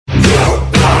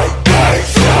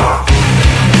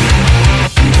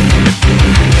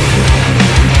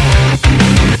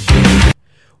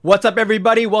What's up,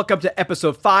 everybody? Welcome to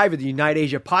episode 5 of the Unite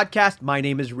Asia podcast. My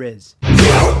name is Riz.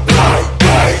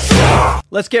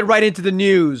 Let's get right into the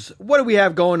news. What do we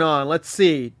have going on? Let's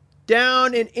see.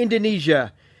 Down in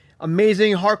Indonesia,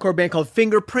 amazing hardcore band called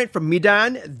Fingerprint from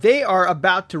Medan. They are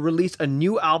about to release a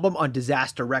new album on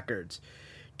Disaster Records.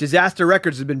 Disaster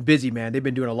Records has been busy, man. They've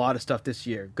been doing a lot of stuff this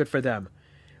year. Good for them.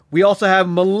 We also have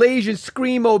Malaysian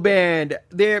Screamo band.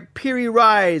 They're Piri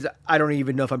Rise. I don't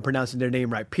even know if I'm pronouncing their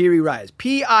name right. Piri Rise.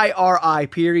 P-I-R-I,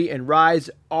 Piri, and Rise,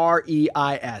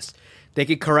 R-E-I-S. They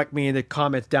can correct me in the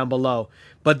comments down below.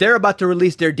 But they're about to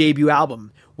release their debut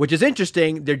album, which is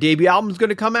interesting. Their debut album is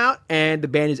going to come out, and the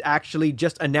band is actually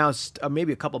just announced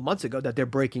maybe a couple months ago that they're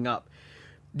breaking up.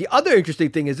 The other interesting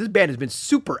thing is this band has been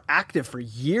super active for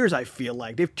years, I feel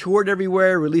like. They've toured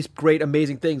everywhere, released great,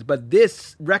 amazing things. But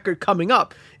this record coming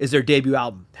up is their debut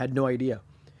album. Had no idea.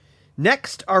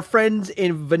 Next, our friends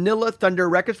in Vanilla Thunder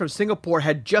Records from Singapore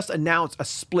had just announced a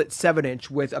split 7-inch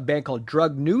with a band called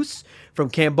Drug Noose from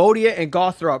Cambodia and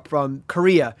Gothrop from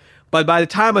Korea. But by the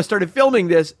time I started filming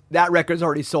this, that record's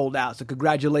already sold out. So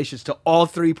congratulations to all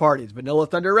three parties. Vanilla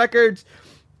Thunder Records,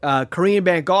 Korean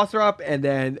band Gothrop, and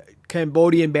then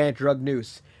Cambodian band Drug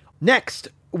Noose. Next,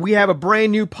 we have a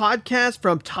brand new podcast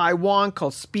from Taiwan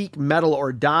called Speak Metal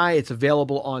or Die. It's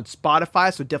available on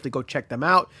Spotify, so definitely go check them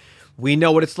out. We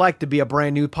know what it's like to be a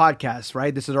brand new podcast,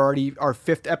 right? This is already our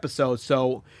 5th episode,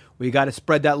 so we got to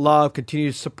spread that love,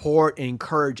 continue to support, and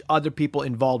encourage other people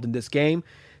involved in this game.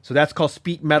 So that's called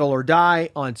Speak Metal or Die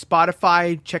on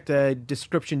Spotify. Check the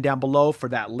description down below for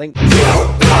that link.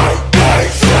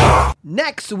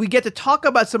 Next, we get to talk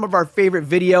about some of our favorite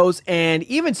videos and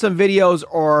even some videos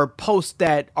or posts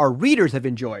that our readers have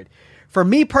enjoyed. For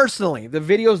me personally, the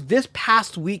videos this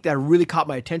past week that really caught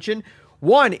my attention,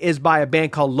 one is by a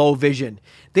band called Low Vision.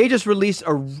 They just released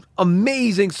an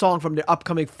amazing song from their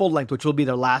upcoming full length, which will be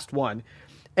their last one.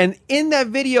 And in that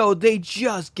video, they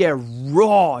just get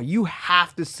raw. You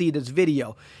have to see this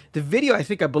video. The video, I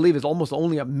believe, is almost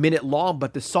only a minute long,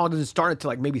 but the song doesn't start until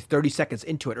like maybe 30 seconds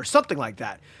into it or something like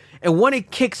that. And when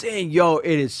it kicks in, it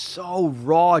is so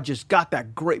raw. Just got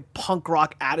that great punk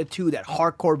rock attitude, that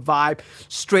hardcore vibe,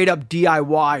 straight up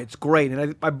DIY. It's great.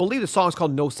 And I believe the song is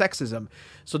called No Sexism.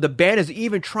 So the band is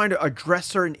even trying to address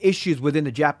certain issues within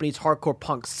the Japanese hardcore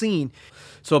punk scene.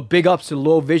 So big ups to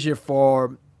Low Vision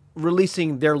for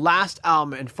releasing their last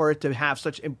album and for it to have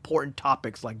such important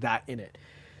topics like that in it.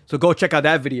 So go check out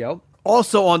that video.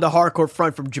 Also on the hardcore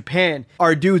front from Japan,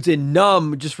 our dudes in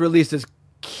Numb just released this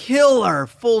killer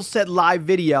full set live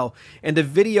video, and the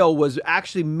video was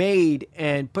actually made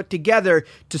and put together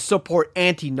to support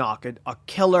Anti-Knock, a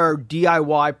killer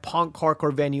DIY punk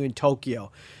hardcore venue in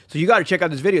Tokyo. So you got to check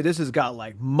out this video. This has got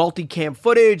like multicam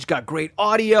footage, got great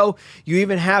audio. You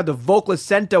even have the vocalist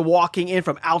Senta walking in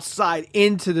from outside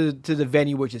into the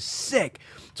venue, which is sick.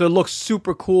 So it looks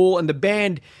super cool. And the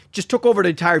band just took over the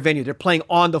entire venue. They're playing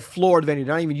on the floor of the venue.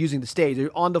 They're not even using the stage.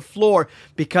 They're on the floor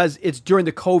because it's during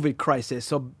the COVID crisis.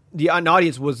 So the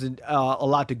audience wasn't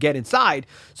allowed to get inside.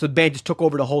 So the band just took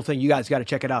over the whole thing. You guys got to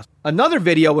check it out. Another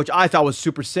video, which I thought was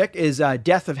super sick, is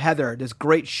Death of Heather, this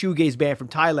great shoegaze band from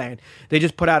Thailand. They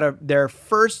just put out their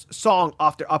first song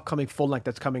off their upcoming full length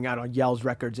that's coming out on Yells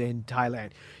Records in Thailand.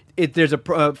 There's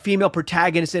a female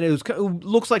protagonist in it who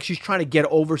looks like she's trying to get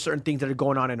over certain things that are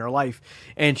going on in her life.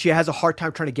 And she has a hard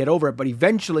time trying to get over it. But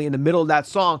eventually, in the middle of that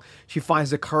song, she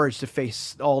finds the courage to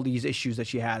face all these issues that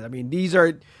she has. I mean, these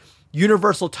are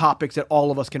universal topics that all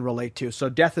of us can relate to. So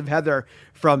Death of Heather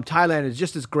from Thailand is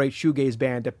just this great shoegaze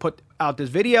band that put out this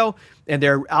video, and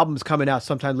their album's coming out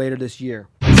sometime later this year.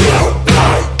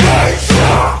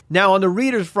 Now, on the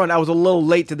readers front, I was a little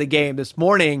late to the game. This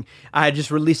morning, I had just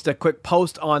released a quick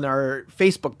post on our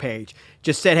Facebook page.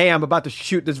 Just said, hey, I'm about to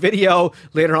shoot this video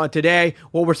later on today.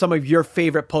 What were some of your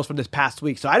favorite posts from this past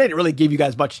week? So I didn't really give you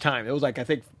guys much time. It was like, I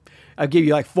think I gave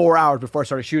you like 4 hours before I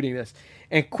started shooting this.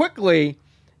 And quickly,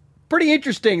 pretty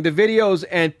interesting, the videos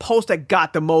and posts that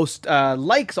got the most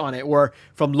likes on it were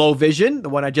from Low Vision, the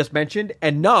one I just mentioned,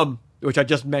 and Numb, which I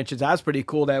just mentioned. So that's pretty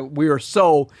cool that we were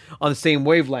so on the same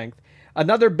wavelength.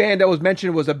 Another band that was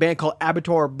mentioned was a band called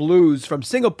Abattoir Blues from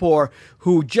Singapore,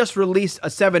 who just released a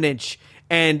 7-inch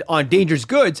and on Dangerous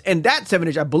Goods. And that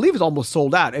 7-inch, I believe, is almost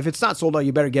sold out. If it's not sold out,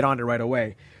 you better get on it right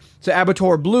away. So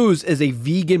Abattoir Blues is a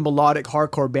vegan melodic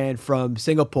hardcore band from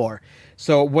Singapore.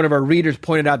 So one of our readers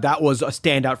pointed out that was a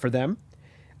standout for them.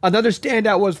 Another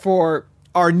standout was for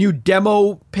our new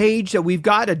demo page that we've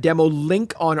got, a demo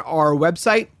link on our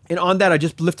website. And on that, I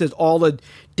just listed all the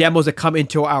demos that come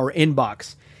into our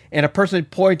inbox. And a person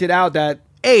pointed out that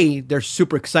A, they're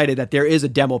super excited that there is a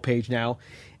demo page now,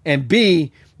 and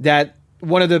B, that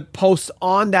one of the posts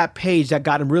on that page that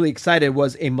got him really excited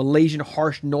was a Malaysian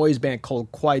harsh noise band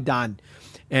called Quaidan.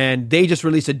 And they just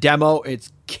released a demo.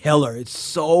 It's killer. It's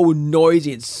so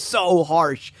noisy. It's so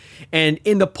harsh. And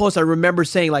in the post, I remember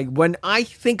saying, like, when I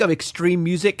think of extreme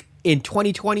music in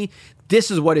 2020,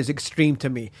 this is what is extreme to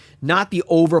me. Not the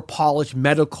over-polished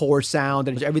metalcore sound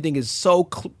and everything is so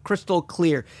crystal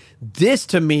clear. This,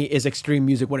 to me, is extreme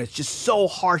music when it's just so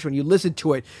harsh. When you listen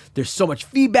to it, there's so much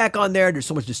feedback on there. There's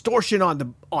so much distortion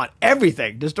on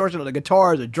everything. Distortion on the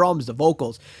guitars, the drums, the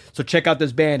vocals. So check out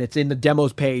this band. It's in the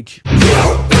demos page.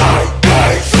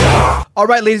 All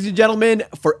right, ladies and gentlemen,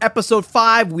 for episode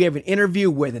 5, we have an interview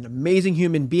with an amazing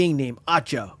human being named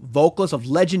Acha, vocalist of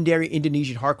legendary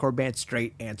Indonesian hardcore band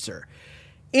Straight Answer.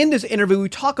 In this interview, we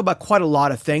talk about quite a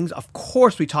lot of things. Of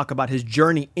course, we talk about his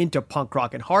journey into punk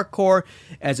rock and hardcore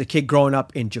as a kid growing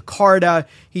up in Jakarta.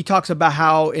 He talks about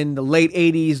how in the late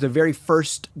 80s, the very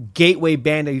first gateway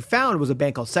band that he found was a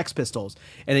band called Sex Pistols.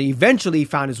 And then eventually he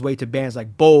found his way to bands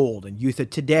like Bold and Youth of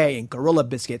Today and Gorilla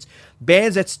Biscuits,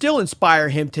 bands that still inspire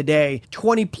him today,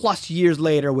 20 plus years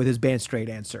later with his band Straight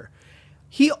Answer.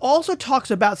 He also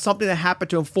talks about something that happened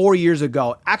to him 4 years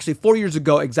ago. Actually, 4 years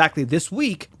ago, exactly this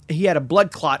week, he had a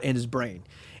blood clot in his brain.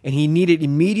 And he needed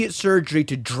immediate surgery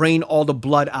to drain all the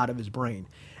blood out of his brain.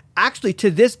 Actually,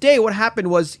 to this day, what happened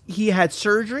was he had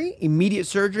surgery, immediate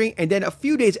surgery, and then a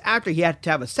few days after, he had to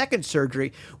have a second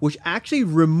surgery, which actually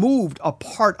removed a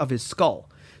part of his skull.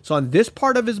 So on this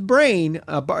part of his brain,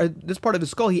 this part of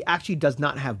his skull, he actually does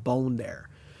not have bone there.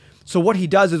 So what he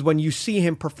does is when you see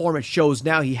him perform at shows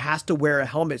now, he has to wear a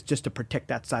helmet just to protect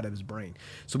that side of his brain.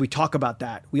 So we talk about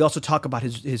that. We also talk about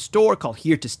his store called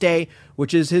Here to Stay,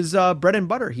 which is his bread and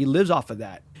butter. He lives off of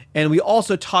that. And we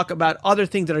also talk about other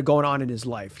things that are going on in his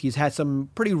life. He's had some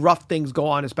pretty rough things go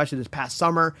on, especially this past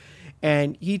summer.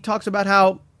 And he talks about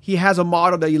how he has a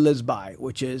motto that he lives by,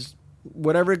 which is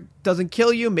whatever doesn't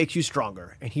kill you makes you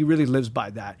stronger. And he really lives by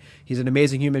that. He's an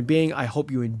amazing human being. I hope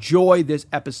you enjoy this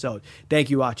episode. Thank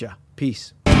you, Acha.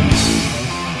 Peace.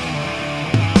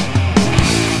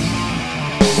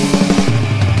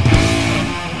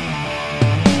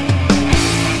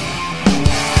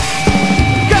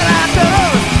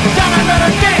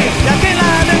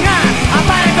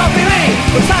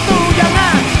 Bersatu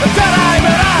jangan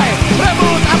bercerai-berai,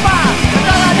 rebut apa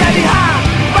setelah jadi hak.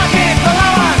 Bangkit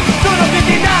melawan, tunduk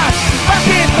ditindas.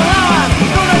 Bangkit melawan,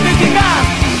 tunduk ditindas.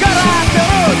 Gerak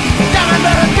terus, jangan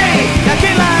berhenti.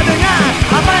 Yakinlah dengan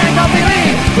apa yang kau pilih.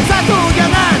 Bersatu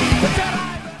jangan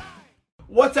bercerai-berai.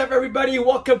 What's up, everybody?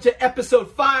 Welcome to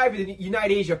episode 5 of the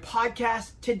Unite Asia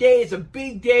podcast. Today is a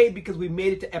big day because we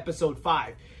made it to episode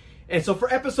 5. And so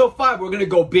for episode 5, we're going to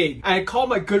go big. I called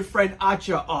my good friend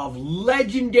Acha of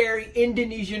legendary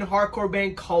Indonesian hardcore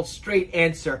band called Straight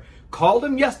Answer. Called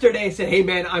him yesterday. I said, hey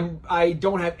man, I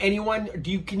don't have anyone.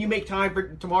 Can you make time for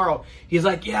tomorrow? He's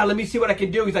like, yeah, let me see what I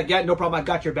can do. He's like, yeah, no problem. I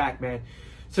got your back, man.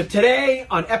 So today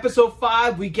on episode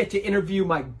 5, we get to interview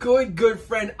my good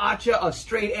friend Acha of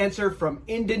Straight Answer from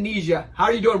Indonesia. How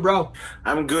are you doing, bro?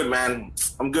 I'm good, man.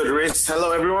 I'm good, Riz.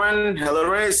 Hello, everyone. Hello,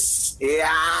 Riz.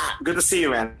 Yeah, good to see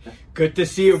you, man. Good to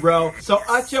see you, bro. So,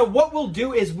 Acha, what we'll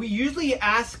do is we usually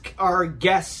ask our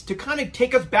guests to kind of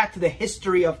take us back to the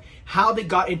history of how they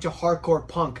got into hardcore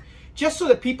punk. Just so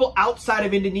that people outside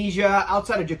of Indonesia,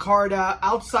 outside of Jakarta,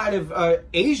 outside of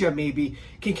Asia maybe,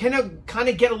 can kind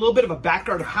of get a little bit of a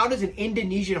background of how does an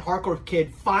Indonesian hardcore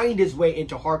kid find his way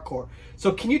into hardcore.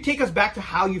 So can you take us back to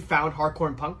how you found hardcore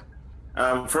and punk?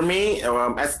 For me,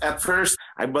 at first,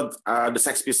 I bought the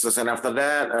Sex Pistols, and after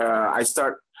that,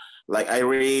 I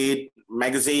read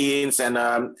magazines, and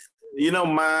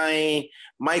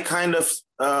my kind of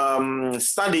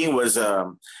studying was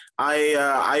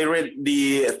I read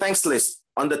the thanks list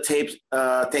on the tape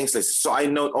thanks list, so I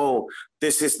know, oh,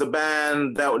 this is the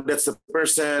band, that's the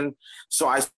person. So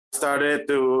I started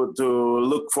to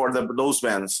look for those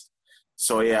bands.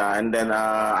 So yeah, and then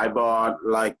I bought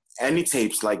like any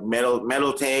tapes, like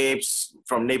metal tapes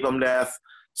from Napalm Death,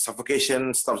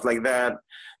 Suffocation, stuff like that.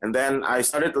 And then I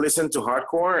started to listen to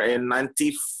hardcore in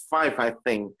 '95, I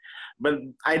think. But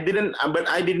I didn't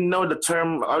know the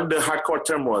term, or the hardcore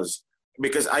term was,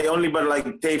 because I only bought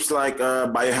like tapes like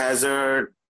Biohazard,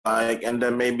 like, and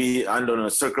then maybe, I don't know,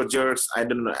 Circle Jerks. I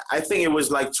don't know. I think it was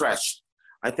like thrash.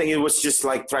 I think it was just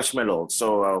like thrash metal.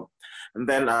 So and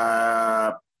then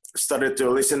started to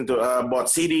listen to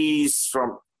bought CDs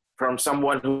from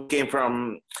someone who came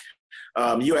from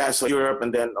US or Europe,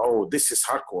 and then, oh, this is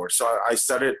hardcore. So I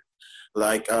started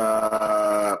like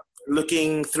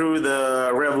looking through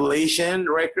the Revelation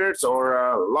records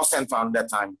or Lost and Found that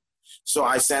time. So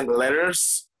I sent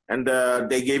letters, and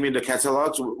they gave me the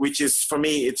catalog, which is for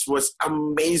me it was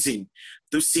amazing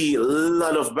to see a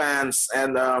lot of bands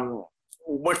and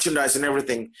merchandise and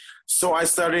everything. So I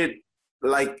started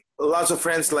like lots of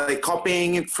friends like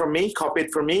copying it from me,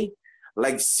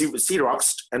 like Xerox,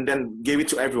 and then gave it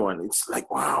to everyone. It's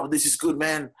like, wow, this is good,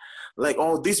 man. Like,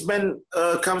 oh, this band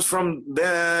comes from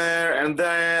there and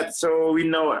that, so we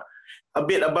know a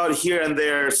bit about here and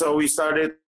there. So we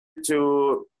started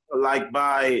to like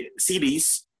buy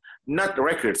CDs, not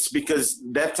records, because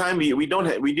that time we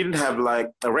didn't have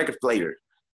like a record player.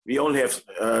 We only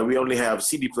have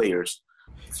CD players.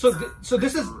 So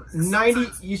this is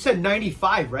 90. You said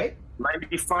 95, right?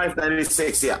 95,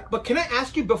 96, yeah. But can I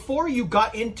ask you, before you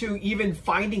got into even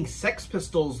finding Sex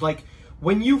Pistols, like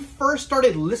when you first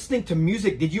started listening to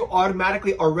music, did you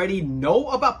automatically already know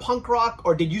about punk rock,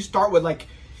 or did you start with like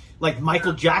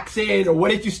Michael Jackson, or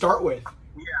what did you start with?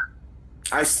 Yeah,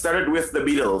 I started with the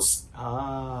Beatles.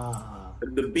 Ah,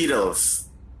 the Beatles,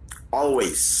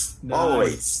 always, nice.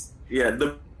 Always. Yeah,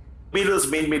 the Beatles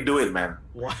made me do it, man.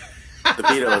 What? The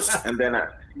Beatles, and then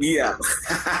yeah,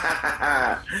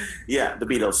 yeah, the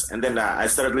Beatles, and then I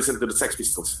started listening to the Sex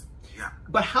Pistols. Yeah.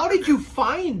 But how did you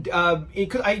find?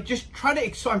 Because I'm trying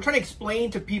to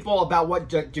explain to people about what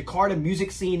Jakarta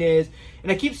music scene is,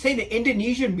 and I keep saying the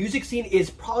Indonesian music scene is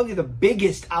probably the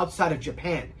biggest outside of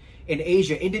Japan in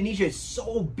Asia. Indonesia is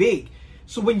so big.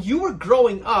 So when you were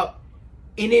growing up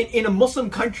in a Muslim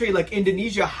country like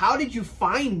Indonesia, how did you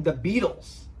find the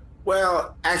Beatles?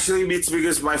 Well, actually, it's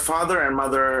because my father and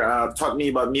mother taught me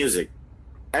about music.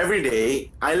 Every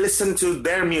day, I listen to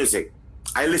their music.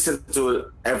 I listen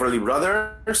to Everly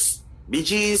Brothers, Bee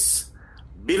Gees,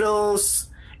 Beatles,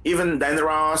 even Diana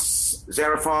Ross,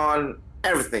 Xerophone,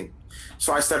 everything.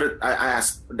 So I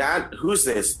asked, Dad, who's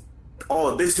this?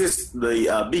 Oh, this is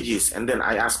the Bee Gees. And then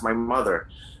I asked my mother,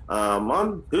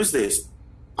 Mom, who's this?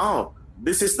 Oh,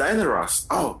 this is Diana Ross.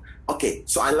 Oh, okay.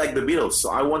 So I like the Beatles.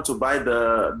 So I want to buy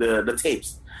the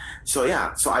tapes. So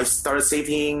yeah, so I started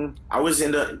saving. I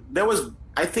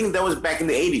think that was back in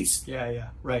the 80s. Yeah,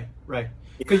 right.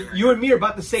 Because you and me are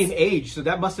about the same age, so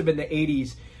that must have been the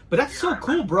 80s. But that's so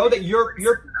cool, bro, that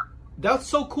that's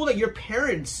so cool that your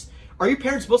parents, are your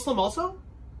parents Muslim also?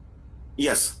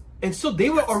 Yes. And so they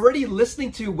were already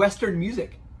listening to Western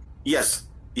music. Yes.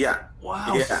 Yeah.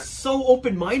 Wow. Yeah. So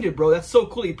open-minded, bro. That's so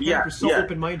cool. Your parents are so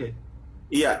open-minded.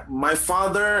 Yeah. My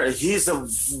father, he's a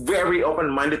very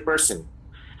open-minded person.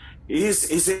 He's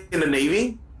in the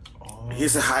Navy. Oh.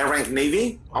 He's a high-ranked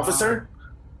Navy officer.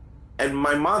 And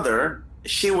my mother,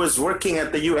 she was working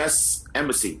at the U.S.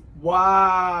 Embassy.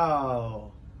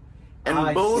 Wow. And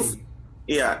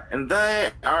and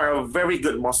they are a very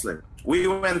good Muslim. We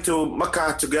went to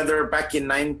Mecca together back in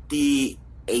 98.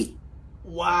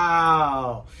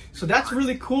 Wow. So that's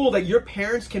really cool that your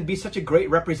parents can be such a great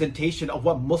representation of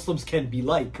what Muslims can be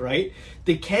like, right?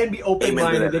 They can be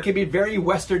open-minded. They can be very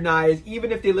westernized.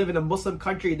 Even if they live in a Muslim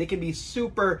country, they can be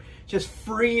super just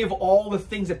free of all the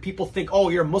things that people think, oh,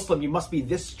 you're a Muslim, you must be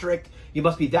this strict, you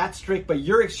must be that strict. But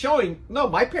you're showing, no,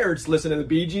 my parents listen to the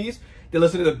Bee Gees. They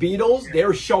listen to the Beatles. They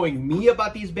were showing me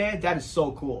about these bands. That is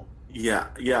so cool. Yeah.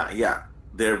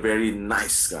 They're very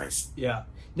nice guys. Yeah.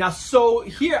 Now, so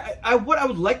here, what I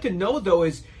would like to know, though,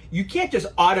 is you can't just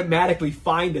automatically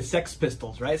find the Sex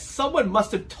Pistols, right? Someone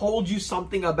must have told you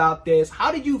something about this.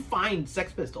 How did you find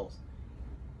Sex Pistols?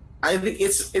 I think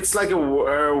it's like a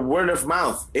word of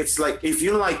mouth. It's like, if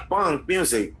you like punk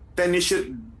music, then you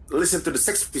should listen to the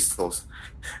Sex Pistols.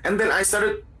 And then I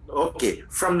started,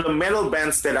 from the metal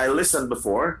bands that I listened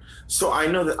before, so I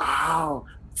know that,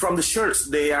 from the shirts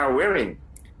they are wearing.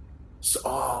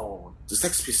 So, the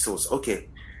Sex Pistols, okay.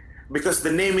 Because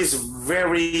the name is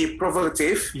very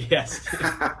provocative. Yes.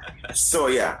 So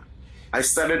yeah, I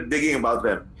started digging about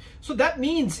them. So that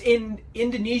means in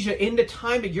Indonesia, in the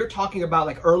time that you're talking about,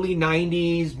 like early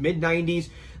 90s, mid 90s,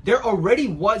 there already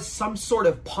was some sort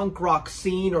of punk rock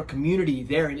scene or community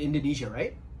there in Indonesia,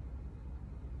 right?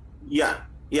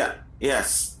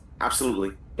 Yes,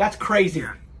 absolutely. That's crazy.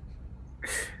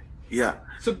 Yeah.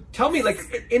 So tell me, like,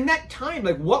 in that time,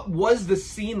 like, what was the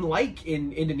scene like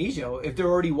in Indonesia, if there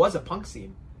already was a punk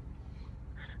scene?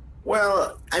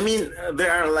 Well, I mean,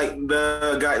 there are like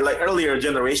the guy, like earlier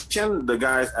generation, the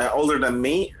guys older than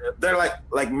me, they're like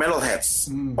metalheads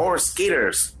or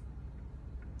skaters.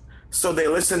 So they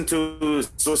listen to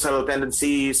Suicidal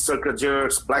Tendencies, Circle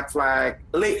Jerks, Black Flag,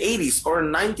 late 80s or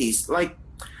 90s. Like,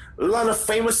 a lot of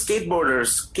famous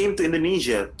skateboarders came to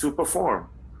Indonesia to perform.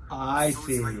 I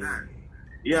see.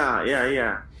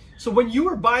 Yeah. So when you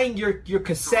were buying your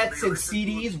cassettes and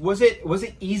CDs, was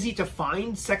it easy to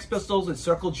find Sex Pistols and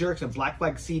Circle Jerks and Black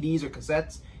Flag CDs or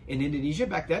cassettes in Indonesia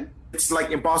back then? it's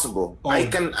like impossible. Oh. I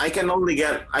can only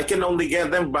get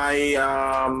them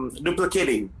by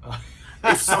duplicating.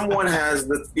 If someone has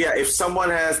the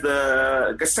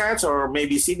cassettes or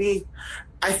maybe CD,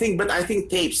 I think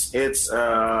tapes. It's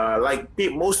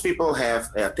most people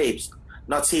have tapes,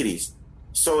 not CDs.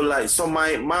 So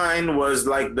mine was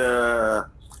like the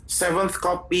 7th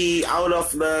copy out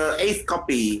of the 8th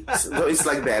copy. So it's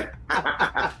like that.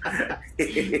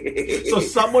 So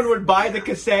someone would buy the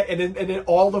cassette, and then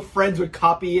all the friends would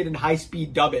copy it and high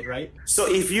speed dub it, right? So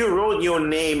if you wrote your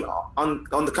name on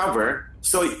the cover,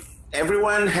 so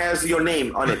everyone has your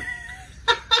name on it.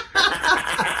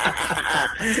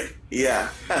 Yeah.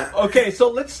 Okay, so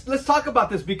let's talk about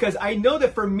this, because I know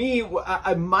that for me,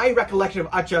 my recollection of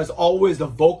Acha is always the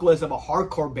vocalist of a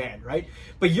hardcore band, right?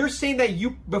 But you're saying that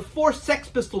before Sex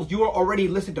Pistols, you were already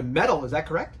listening to metal. Is that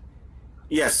correct?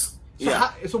 Yes.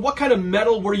 So what kind of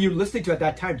metal were you listening to at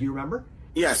that time? Do you remember?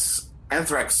 Yes.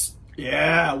 Anthrax.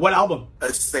 Yeah. What album?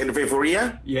 State of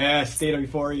Euphoria. Yeah, State of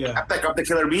Euphoria. Attack of the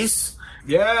Killer Bees.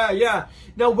 Yeah.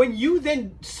 Now, when you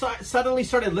then suddenly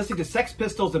started listening to Sex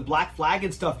Pistols and Black Flag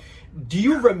and stuff, do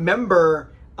you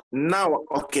remember? Now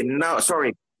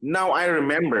I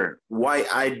remember why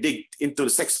I dig into the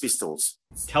Sex Pistols.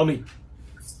 Tell me.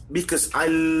 Because I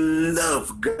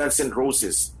love Guns N'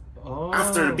 Roses. Oh.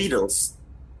 After the Beatles,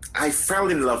 I fell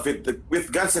in love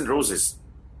with Guns N' Roses,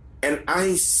 and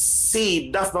I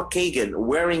see Duff McKagan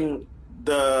wearing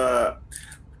the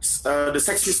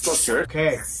Sex Pistols shirt.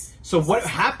 Okay. So what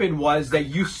happened was that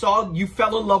you fell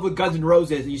in love with Guns N'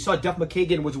 Roses, and you saw Duff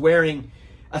McKagan was wearing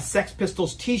a Sex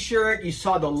Pistols t-shirt. You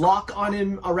saw the lock on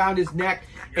him around his neck,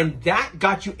 and that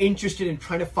got you interested in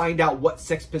trying to find out what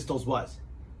Sex Pistols was.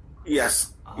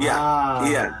 Yes.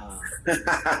 Yeah.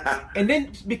 And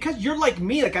then, because you're like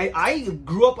me, like I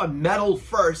grew up on metal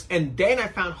first, and then I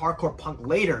found hardcore punk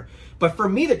later. But for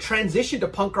me, the transition to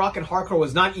punk rock and hardcore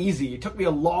was not easy. It took me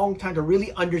a long time to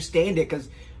really understand it, because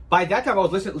by that time I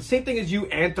was listening, the same thing as you,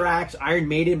 Anthrax, Iron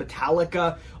Maiden,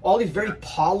 Metallica, all these very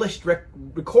polished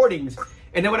recordings.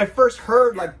 And then when I first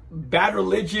heard like Bad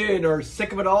Religion or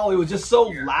Sick of It All, it was just so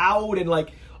loud and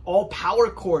like all power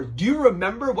chords. Do you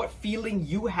remember what feeling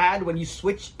you had when you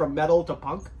switched from metal to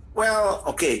punk? Well,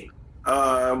 okay.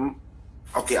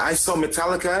 I saw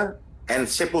Metallica and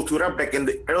Sepultura back in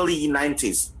the early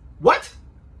 90s. What?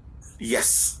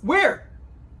 Yes. Where?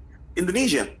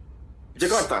 Indonesia.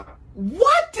 Jakarta.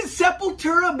 What?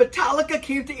 Sepultura, Metallica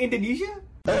came to Indonesia?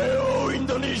 Heyo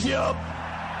Indonesia,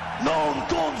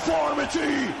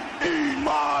 non-conformity in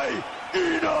my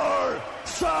inner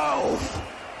self.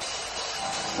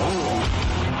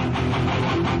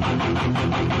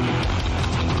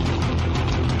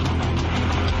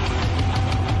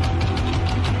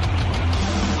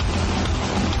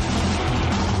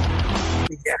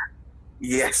 Yeah.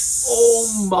 Yes.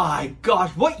 Oh my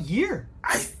gosh, what year?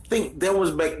 I think that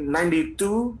was back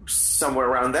 92, somewhere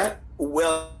around that.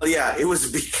 Well, yeah, it was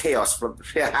a big chaos.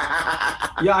 Yeah,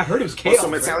 I heard it was chaos.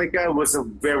 Also, Metallica was a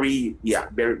very,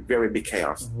 very big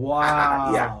chaos.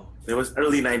 Wow. Yeah, it was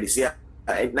early 90s. Yeah,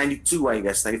 92, I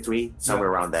guess, 93, somewhere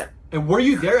around that. And were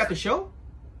you there at the show?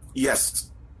 Yes.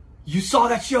 You saw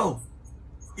that show?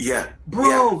 Yeah.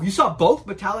 Bro, you saw both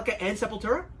Metallica and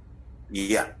Sepultura?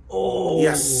 Yeah. Oh.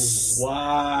 Yes.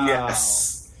 Wow.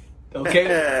 Yes. Okay,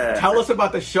 tell us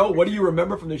about the show. What do you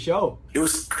remember from the show? It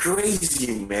was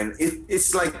crazy, man.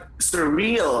 It's like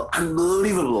surreal,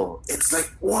 unbelievable. It's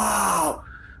like, wow,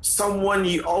 someone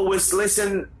you always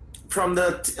listen from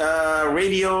the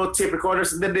radio tape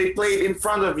recorders, and then they play it in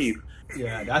front of you.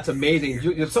 Yeah, that's amazing.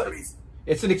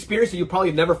 It's an experience that you'll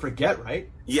probably never forget, right?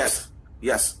 Yes.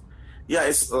 Yeah,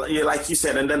 it's like you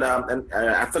said, and then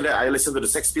after that, I listened to the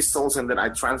Sex Pistols, and then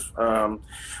I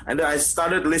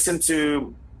started listening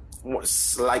to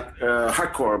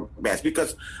hardcore bands,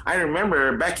 because I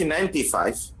remember back in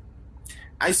 '95,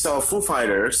 I saw Foo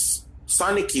Fighters,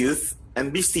 Sonic Youth,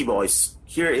 and Beastie Boys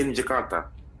here in Jakarta.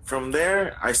 From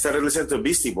there, I started listening to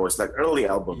Beastie Boys, like early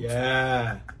albums.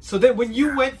 Yeah. So then, when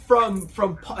you went from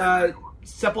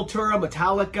Sepultura,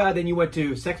 Metallica, then you went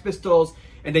to Sex Pistols,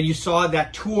 and then you saw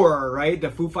that tour, right? The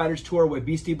Foo Fighters tour with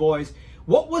Beastie Boys.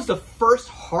 What was the first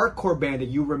hardcore band that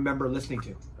you remember listening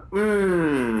to?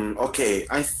 Okay.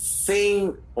 I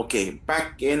think,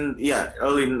 back in,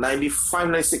 early 95,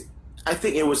 96, I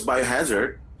think it was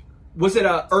Biohazard. Was it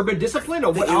a Urban Discipline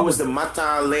or what album? It was the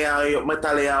Mata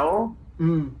Leao.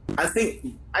 I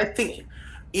think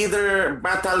either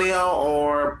Mata Leao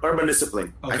or Urban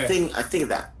Discipline. Okay. I think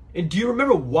that. And do you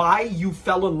remember why you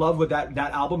fell in love with that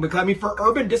album? Because I mean, for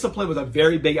Urban Discipline was a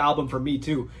very big album for me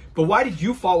too. But why did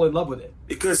you fall in love with it?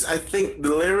 Because I think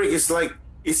the lyric is like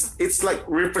it's like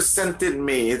represented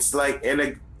me. It's like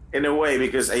in a way,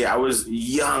 because I was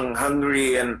young,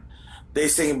 hungry, and they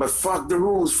saying, but fuck the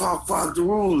rules, fuck the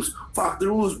rules, fuck the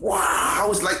rules. Wow, I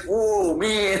was like, whoa,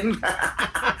 man.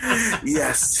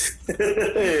 Yes.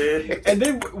 And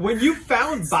then when you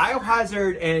found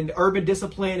Biohazard and Urban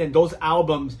Discipline and those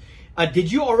albums,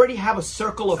 did you already have a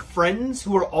circle of friends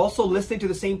who were also listening to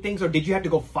the same things, or did you have to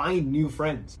go find new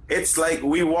friends? It's like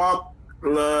we walk,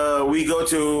 we go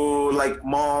to like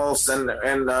malls and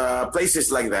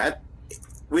places like that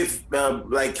with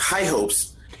like high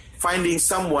hopes, finding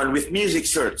someone with music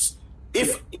shirts.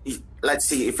 If let's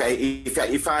see, if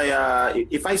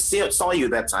I saw you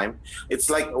that time, it's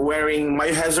like wearing my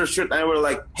Hazard shirt, and I were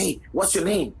like, hey, what's your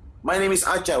name? My name is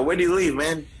Acha. Where do you live,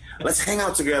 man? Let's hang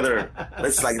out together.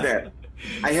 It's like that.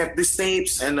 I have these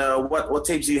tapes, and what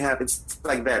tapes do you have? It's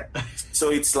like that. So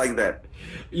it's like that.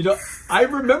 You know, I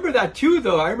remember that too,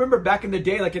 though. I remember back in the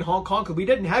day, like in Hong Kong, because we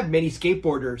didn't have many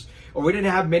skateboarders, or we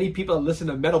didn't have many people that listened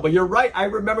to metal. But you're right. I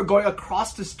remember going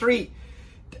across the street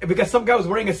because some guy was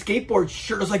wearing a skateboard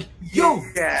shirt. I was like, yo, you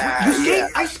skate? Yeah.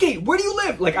 I skate. Where do you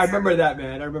live? Like, I remember that,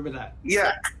 man. I remember that.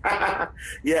 Yeah.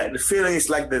 Yeah, the feeling is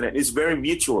like that. It's very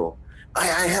mutual. I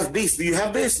have this. Do you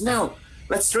have this? No.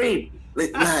 Let's trade.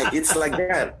 It's like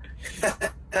that.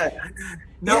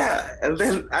 No. Yeah, and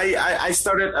then I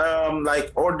started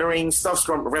like ordering stuff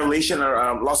from Revelation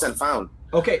or Lost and Found.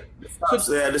 Okay.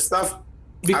 The stuff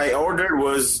I ordered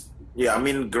was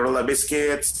Gorilla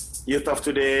Biscuits, Youth of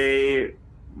Today,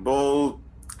 Bold,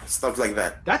 stuff like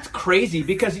that. That's crazy,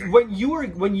 because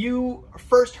when you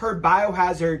first heard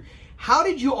Biohazard, how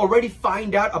did you already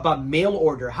find out about mail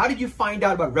order? How did you find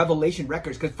out about Revelation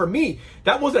Records? Because for me,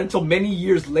 that wasn't until many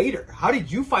years later. How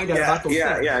did you find out about those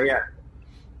things? Yeah.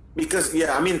 Because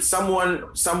someone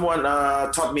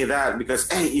taught me that, because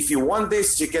hey, if you want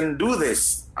this, you can do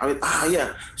this. I mean,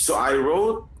 So I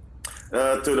wrote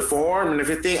to the form and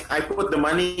everything. I put the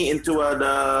money into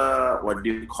the, what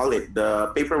do you call it? The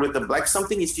paper with the black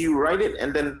something. If you write it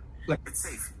and then it's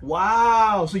safe.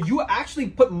 Wow! So you actually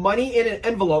put money in an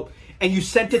envelope and you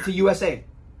sent it to USA.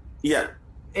 Yeah.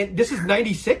 And this is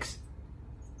 96?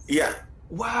 Yeah.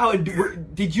 Wow. And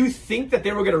did you think that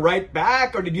they were going to write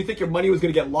back, or did you think your money was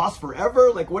going to get lost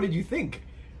forever? Like, what did you think?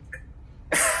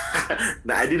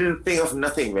 No, I didn't think of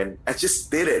nothing, man. I just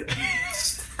did it.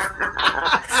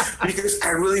 Because I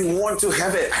really want to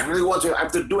have it. I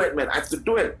have to do it, man. I have to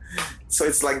do it. So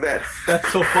it's like that.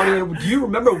 That's so funny. Do you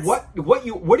remember what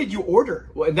did you order?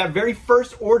 That very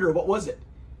first order, what was it?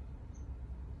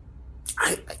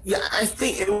 I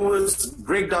think it was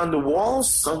Break Down the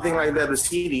Walls, something like that, the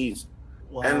CDs.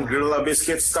 Wow. And Gorilla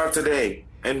Biscuits Start Today,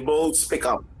 and Bolts Pick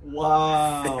Up.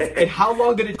 Wow. And how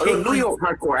long did it take? New York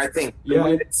Hardcore, I think.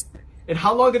 Yeah. And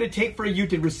how long did it take for you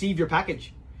to receive your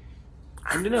package?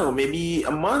 I don't know, maybe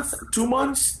a month, 2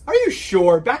 months. Are you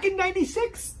sure? Back in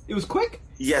 96? It was quick?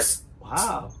 Yes.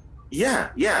 Wow. Yeah.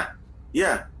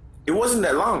 It wasn't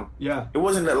that long. Yeah. It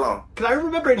wasn't that long. Because I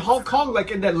remember in Hong Kong,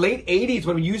 like in the late 80s,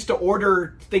 when we used to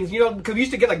order things, because we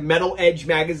used to get like Metal Edge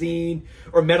magazine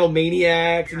or Metal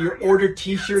Maniacs, and you order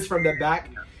t-shirts from the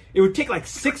back. It would take like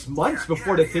 6 months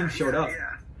before the thing showed up.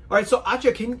 All right, so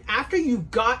Acha, after you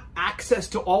got access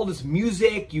to all this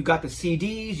music, you got the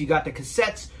CDs, you got the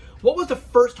cassettes, what was the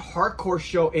first hardcore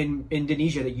show in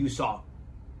Indonesia that you saw?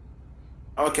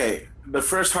 Okay, the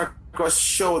first hardcore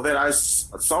show that I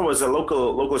saw was a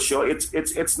local show.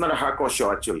 It's not a hardcore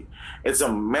show, actually. It's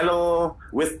a metal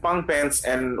with punk bands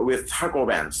and with hardcore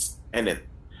bands in it.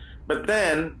 But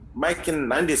then back in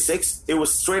 96, it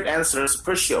was Straight Answer's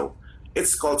first show.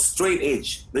 It's called Straight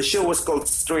Edge. The show was called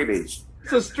Straight Edge.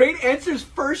 So Straight Answer's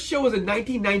first show was in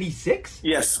 1996?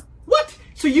 Yes. What?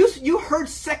 So you heard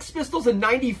Sex Pistols in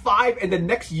 95 and the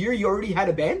next year you already had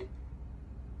a band?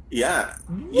 Yeah.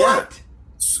 What?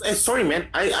 Yeah. Sorry, man.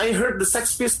 I heard the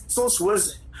Sex Pistols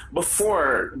was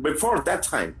before that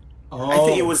time. Oh. I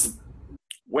think it was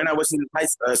when I was in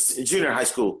junior high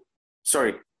school.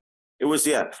 Sorry. It was,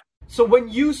 yeah. So when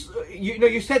you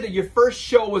said that your first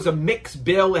show was a mixed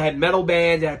bill, it had metal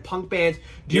bands, it had punk bands.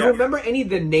 Do you remember any of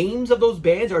the names of those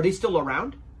bands? Are they still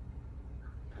around?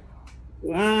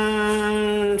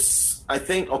 I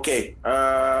think, okay.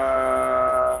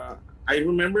 I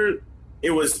remember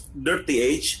it was Dirty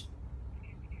Age.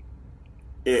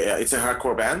 Yeah, it's a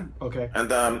hardcore band. Okay.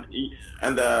 And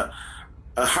a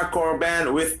hardcore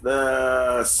band with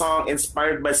the song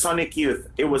inspired by Sonic Youth.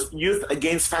 It was Youth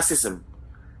Against Fascism.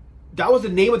 That was the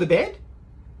name of the band?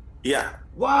 Yeah.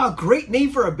 Wow, great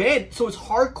name for a band. So it's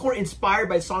hardcore inspired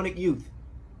by Sonic Youth.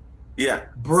 Yeah.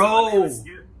 Bro.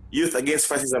 Youth Against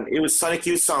Fascism. It was Sonic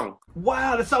Youth song.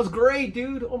 Wow, that sounds great,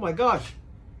 dude. Oh my gosh.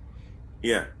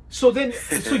 Yeah. So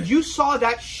you saw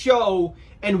that show,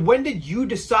 And when did you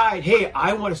decide, hey,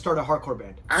 I want to start a hardcore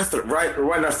band?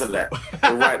 Right after that,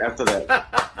 right after that.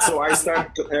 So I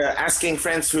start asking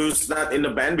friends who's not in the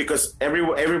band because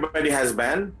everybody has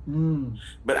band,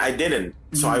 but I didn't.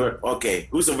 So I went, okay,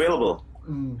 who's available?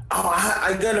 Oh,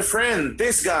 I got a friend.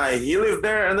 This guy, he lived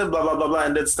there, and then blah blah blah blah,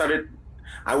 and then started.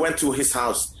 I went to his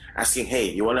house asking,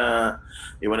 hey, you wanna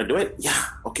do it? Yeah,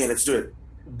 okay, let's do it.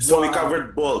 So we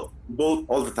covered both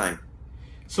all the time.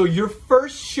 So your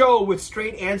first show with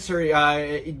Straight Answer,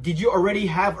 did you already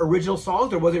have original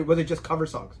songs, or was it just cover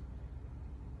songs?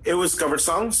 It was cover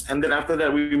songs, and then after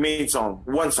that we made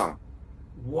one song.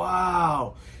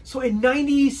 Wow. So in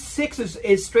 96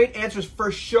 is Straight Answer's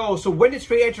first show. So when did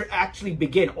Straight Answer actually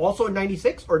begin? Also in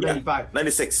 96 or 95?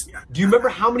 96. Yeah. Do you remember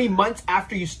how many months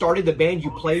after you started the band you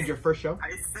played your first show?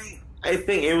 I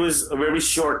think it was a very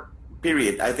short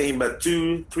period. I think about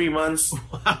 2-3 months.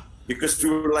 Wow. Because we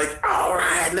were like, all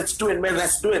right, let's do it, man.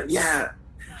 Let's do it. Yeah.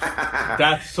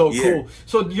 That's so cool.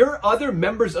 So your other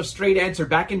members of Straight Answer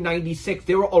back in 96,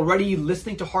 they were already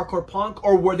listening to hardcore punk,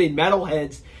 or were they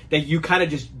metalheads that you kind of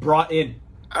just brought in?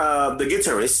 The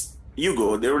guitarist,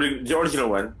 Hugo, the original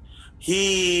one,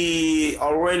 he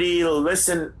already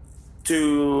listened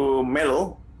to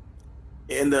metal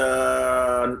in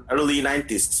the early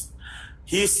 90s.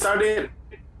 He started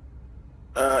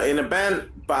in a band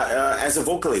as a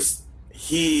vocalist.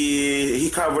 He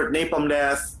covered Napalm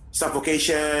Death,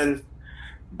 Suffocation,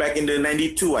 back in the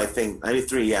 92, I think,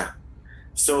 93, yeah.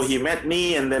 So he met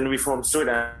me, and then we formed Straight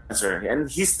Answer, and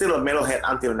he's still a metalhead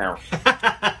until now.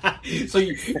 So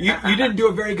you didn't do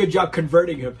a very good job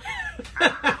converting him.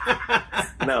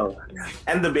 No,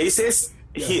 and the bassist,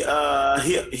 he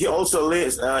also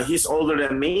he's older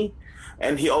than me,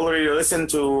 and he already listened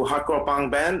to hardcore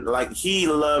punk band. Like he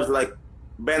loves like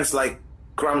bands like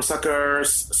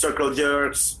Crumbsuckers, Circle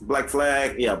Jerks, Black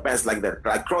Flag, bands like that,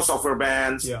 like crossover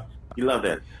bands. Yeah, he loved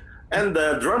it. And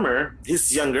the drummer,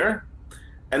 he's younger,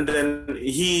 and then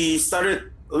he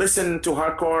started listening to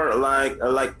hardcore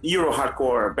like Euro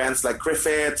hardcore bands like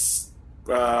Griffiths,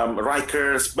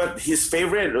 Rikers. But his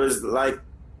favorite was like,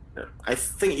 I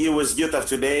think it was Youth of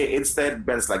Today. Instead,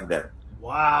 bands like that.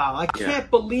 Wow, I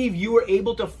can't believe you were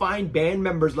able to find band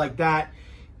members like that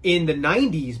in the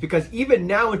 90s, because even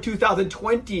now in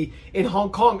 2020 in Hong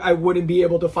Kong, I wouldn't be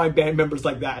able to find band members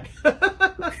like that.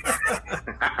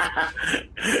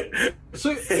 So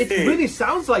it really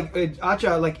sounds like,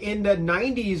 Acha, like in the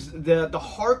 90s, the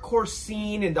hardcore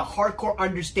scene and the hardcore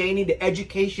understanding, the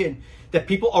education that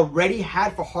people already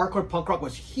had for hardcore punk rock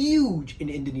was huge in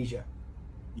Indonesia.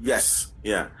 Yes,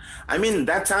 yeah. I mean,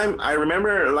 that time I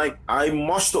remember like I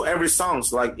moshed to every song.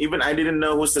 Like even I didn't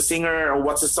know who's the singer or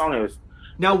what the song is.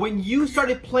 Now, when you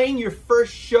started playing your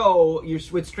first show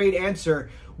with Straight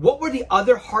Answer, what were the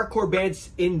other hardcore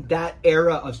bands in that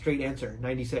era of Straight Answer,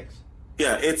 96?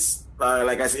 Yeah, it's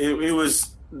like I said, it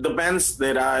was the bands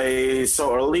that I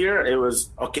saw earlier. It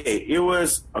was okay. There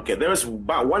was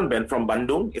one band from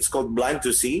Bandung. It's called Blind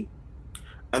to See.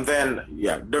 And then,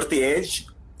 Dirty Edge.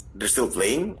 They're still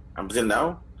playing until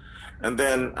now. And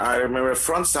then I remember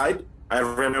Frontside. I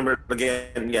remember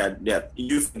again,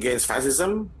 Youth Against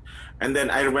Fascism. And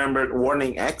then I remember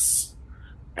Warning X,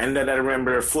 and then I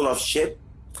remember Full of Shit.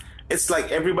 It's like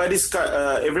everybody's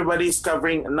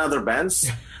covering another bands,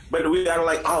 but we are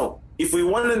like, if we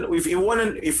wanted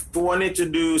to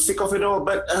do Sick of It All,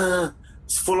 but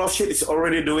Full of Shit is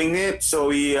already doing it, so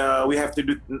we have to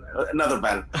do another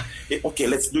band. Okay,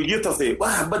 let's do Youth of the Day.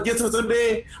 Wow, but Youth of the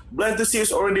Day, Blind to See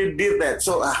already did that,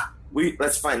 so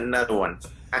let's find another one.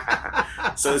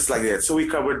 So it's like that. So we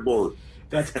covered both.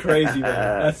 That's crazy,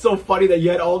 man. That's so funny that you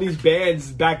had all these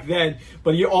bands back then,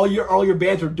 but all your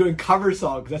bands were doing cover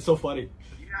songs. That's so funny.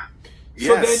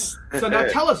 Yeah. So now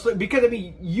tell us, because I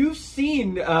mean, you've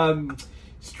seen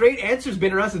Straight Answer's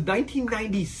been around since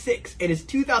 1996, and it's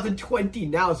 2020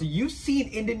 now. So you've seen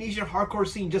Indonesian hardcore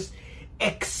scene just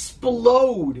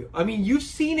explode. I mean, you've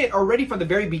seen it already from the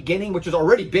very beginning, which was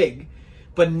already big.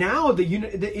 But now the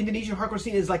Indonesian hardcore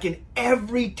scene is like in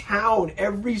every town,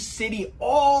 every city,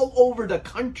 all over the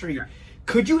country. Yeah.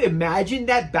 Could you imagine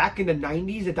that back in the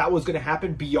 90s that was going to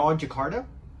happen beyond Jakarta?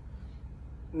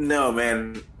 No,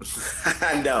 man.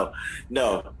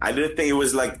 No. I didn't think it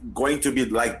was like going to be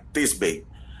like this big.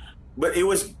 But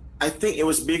I think it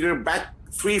was bigger back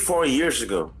 3-4 years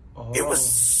ago. Oh. It was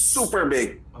super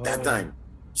big that time.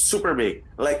 Super big.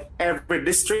 Like every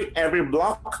district, every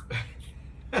block.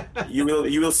 you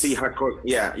will see hardcore.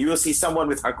 Yeah, you will see someone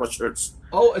with hardcore shirts.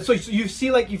 Oh, so you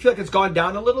feel like it's gone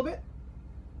down a little bit?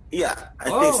 Yeah, I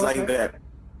think it's like that.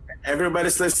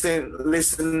 Everybody's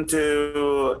listen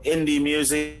to indie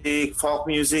music, folk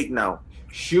music now.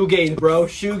 Shoegaze, bro.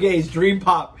 Shoegaze, dream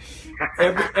pop.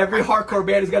 Every hardcore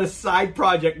band has got a side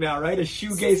project now, right? A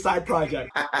shoegaze side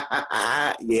project.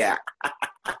 Yeah.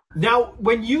 Now,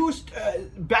 when you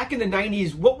back in the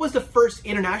 '90s, what was the first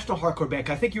international hardcore band?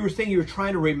 I think you were saying you were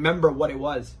trying to remember what it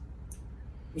was.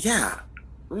 Yeah.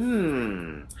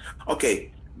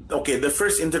 Okay. The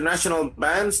first international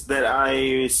bands that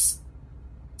I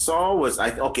saw was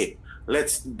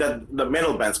the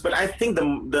metal bands. But I think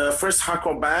the first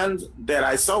hardcore band that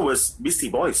I saw was Beastie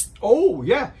Boys. Oh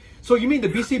yeah. So you mean the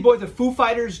Beastie Boys, the Foo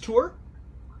Fighters tour?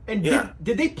 And Yeah.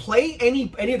 did they play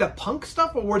any of the punk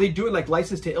stuff, or were they doing like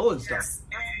License to Ill and stuff?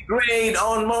 Great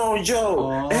on Mojo.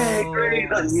 Oh. Hey,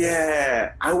 great on,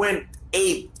 yeah. I went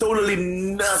totally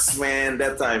nuts, man,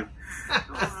 that time.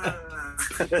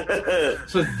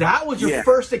 So that was your Yeah.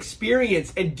 first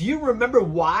experience. And do you remember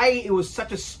why it was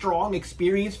such a strong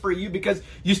experience for you? Because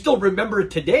you still remember it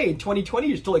today in 2020.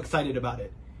 You're still excited about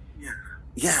it.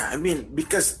 Yeah,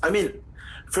 because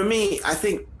for me, I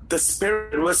think the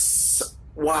spirit was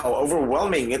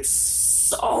overwhelming. It's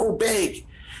so big.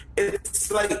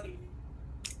 It's like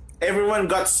everyone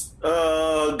got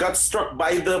struck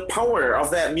by the power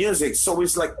of that music. So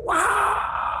it's like,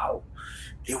 wow,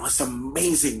 it was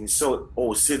amazing. So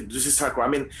this is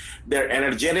hardcore. They're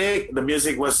energetic. The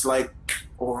music was like,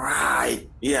 all right,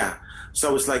 yeah.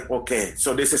 So it's like, okay,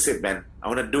 so this is it, man. I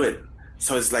want to do it.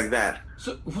 So it's like that.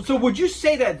 So would you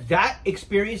say that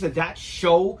experience, that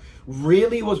show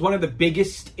really was one of the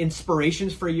biggest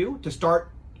inspirations for you to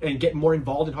start and get more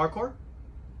involved in hardcore?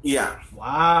 Yeah.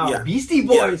 Wow. Yeah. Beastie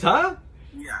Boys, huh?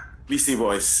 Yeah. Beastie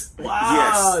Boys. Wow.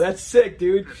 Yes. That's sick,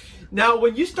 dude. Now,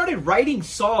 when you started writing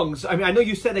songs, I know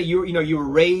you said that you were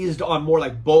raised on more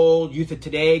like Bold, Youth of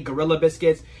Today, Gorilla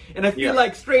Biscuits, and I feel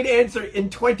like Straight Answer in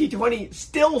 2020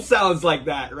 still sounds like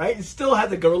that, right? It still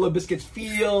has a Gorilla Biscuits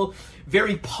feel,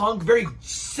 very punk, very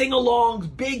sing-alongs,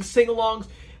 big sing-alongs.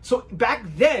 So back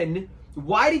then,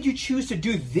 why did you choose to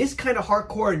do this kind of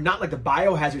hardcore and not like the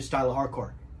Biohazard style of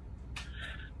hardcore?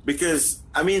 Because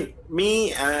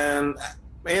me and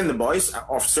the boys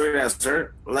of Straight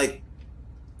Answer, like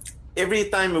every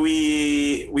time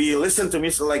we listen to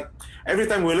music, like every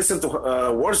time we listen to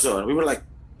Warzone, we were like,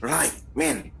 right,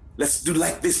 man, let's do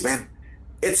like this, man.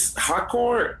 It's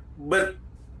hardcore, but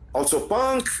also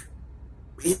punk.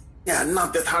 Yeah,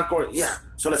 not that hardcore. Yeah,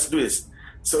 so let's do this.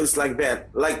 So it's like that.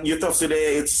 Like Youth of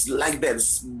Today, it's like that.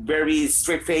 It's very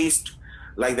straight faced,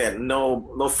 like that.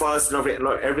 No fuss, no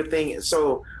everything.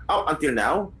 So up until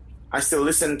now, I still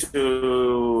listen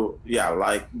to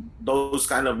like those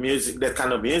kind of music, that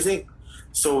kind of music.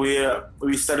 So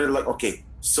we started like, okay,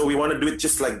 so we want to do it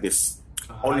just like this,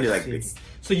 only like this.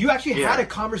 So you actually had a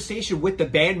conversation with the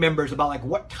band members about like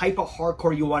what type of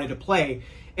hardcore you wanted to play,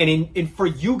 and for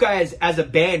you guys as a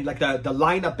band, like the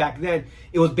lineup back then,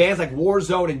 it was bands like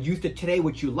Warzone and Youth of Today,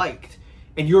 which you liked,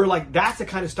 and you were like, that's the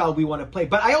kind of style we want to play.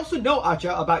 But I also know,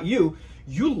 Acha, about you.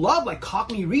 You love like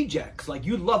Cockney Rejects, like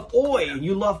you love Oi and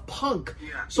you love punk.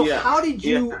 So how did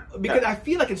you? Because I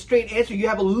feel like in Straight Answer you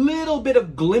have a little bit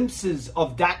of glimpses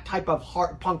of that type of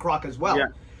hard punk rock as well.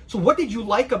 So what did you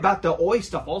like about the Oi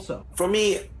stuff also? For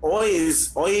me,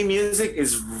 Oi music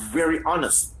is very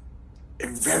honest,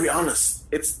 very honest.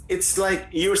 It's like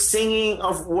you're singing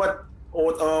of what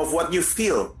you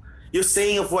feel. You're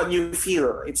saying of what you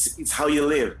feel. It's how you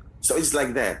live. So it's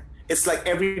like that. It's like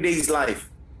everyday's life.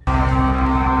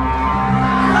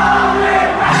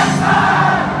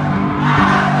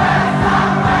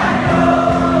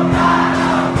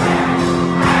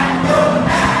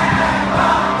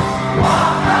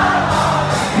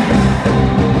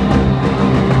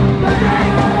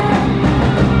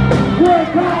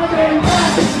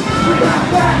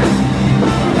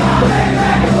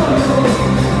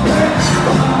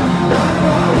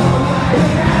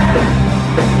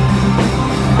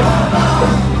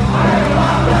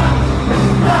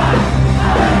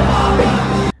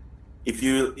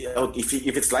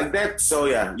 If it's like that, so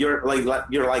yeah, you're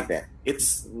like that.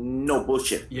 It's no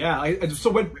bullshit.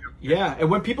 And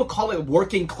when people call it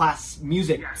working class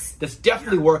music, that's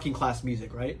definitely working class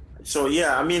music, right? So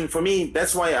yeah, for me,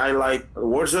 that's why I like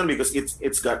Warzone, because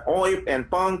it's got Oi and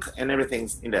punk and everything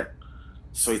in that.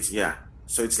 So it's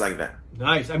like that.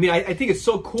 Nice. I think it's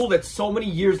so cool that so many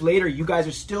years later, you guys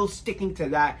are still sticking to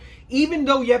that, even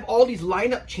though you have all these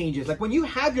lineup changes. Like when you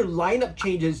have your lineup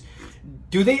changes,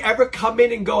 do they ever come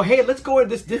in and go, hey, let's go in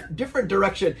this different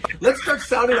direction. Let's start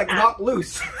sounding like Knocked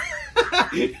Loose.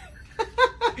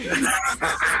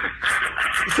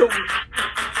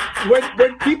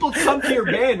 when people come to your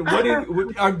band,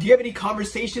 do you have any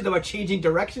conversations about changing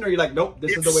direction, or you're like, nope,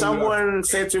 this is the way we are? Someone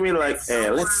said to me like, hey,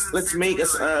 let's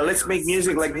make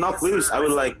music like Knocked Loose, I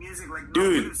was like,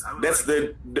 dude, that's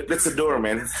the door,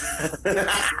 man.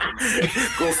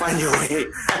 Go find your way.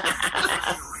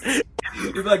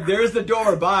 You're like, there's the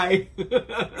door, bye.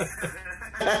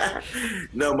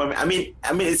 No, but I mean,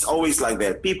 it's always like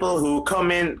that. People who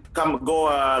come and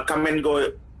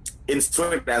go in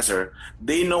Straight Dancer,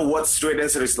 they know what Straight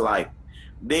Dancer is like.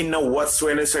 They know what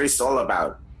Straight Dancer is all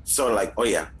about. So like, oh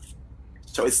yeah.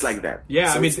 So it's like that.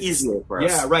 Yeah, so I mean, it's easier for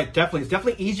us. Yeah, right. Definitely, it's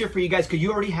definitely easier for you guys because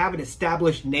you already have an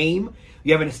established name.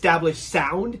 You have an established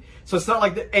sound. So it's not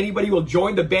like anybody will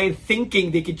join the band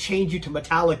thinking they could change you to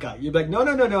Metallica. You're like,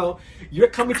 no. You're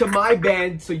coming to my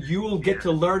band, so you will get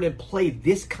to learn and play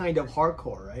this kind of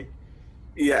hardcore, right?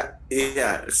 Yeah.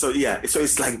 So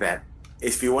it's like that.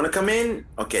 If you want to come in,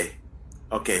 okay,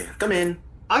 come in.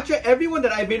 Actually, everyone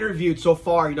that I've interviewed so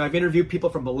far, I've interviewed people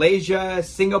from Malaysia,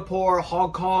 Singapore,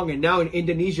 Hong Kong, and now in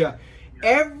Indonesia.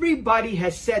 Everybody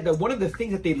has said that one of the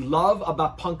things that they love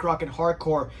about punk rock and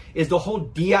hardcore is the whole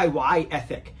DIY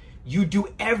ethic. You do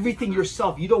everything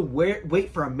yourself. You don't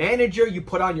wait for a manager. You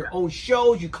put on your own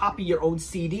shows. You copy your own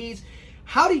CDs.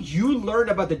 How did you learn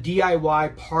about the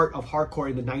DIY part of hardcore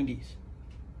in the 90s?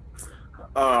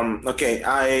 Okay,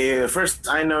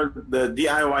 I know the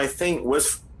DIY thing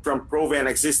was from Pro Van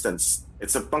Existence.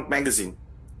 It's a punk magazine.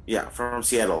 Yeah, from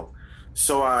Seattle.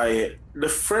 So the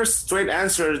first Straight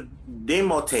Answer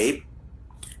demo tape,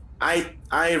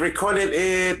 I recorded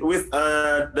it with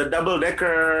the double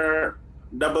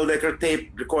decker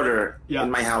tape recorder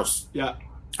in my house. Yeah.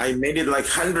 I made it like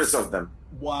hundreds of them.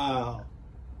 Wow.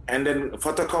 And then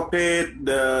photocopied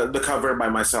the cover by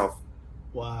myself.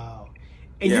 Wow.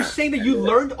 And you're saying that you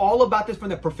learned all about this from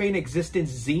the Profane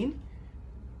Existence zine?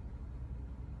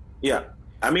 Yeah.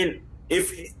 I mean,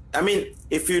 if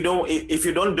you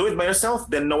don't do it by yourself,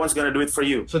 then no one's gonna do it for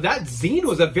you. So that zine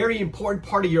was a very important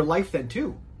part of your life then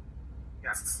too.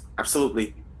 Yes,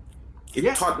 absolutely.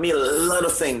 It taught me a lot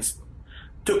of things.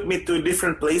 Took me to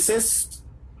different places,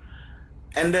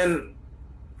 and then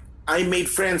I made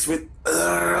friends with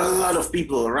a lot of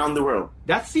people around the world.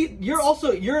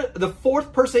 You're the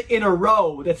fourth person in a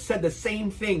row that said the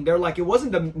same thing. They're like, it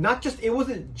wasn't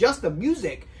just the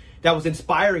music that was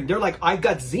inspiring. They're like, I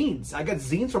got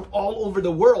zines from all over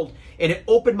the world, and it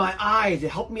opened my eyes. It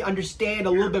helped me understand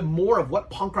a little bit more of what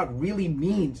punk rock really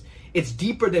means. It's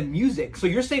deeper than music. So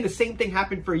you're saying the same thing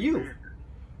happened for you?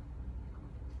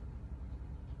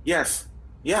 Yes.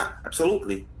 Yeah,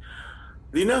 absolutely.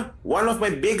 One of my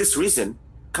biggest reason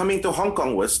coming to Hong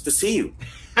Kong was to see you.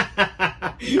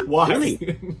 Why?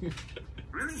 Really?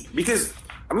 Because,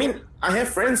 I have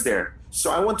friends there,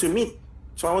 so I want to meet,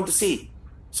 so I want to see.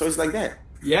 So it's like that.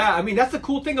 Yeah, that's the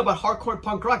cool thing about hardcore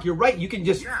punk rock. You're right. You can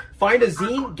just find a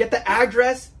zine, get the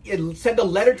address, and send a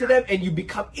letter to them, and you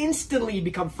instantly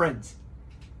become friends.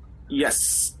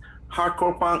 Yes.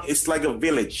 Hardcore punk is like a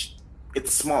village.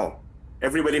 It's small.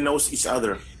 Everybody knows each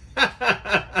other.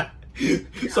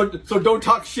 So don't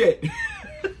talk shit.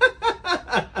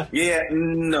 Yeah,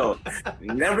 no.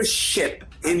 Never shit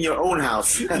in your own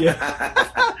house.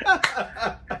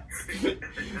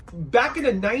 Back in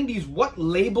the 90s, what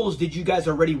labels did you guys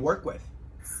already work with?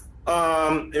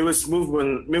 It was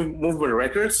Movement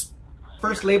Records.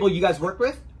 First label you guys worked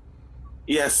with?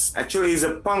 Yes, actually it's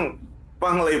a punk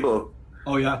label.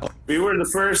 Oh yeah. We were the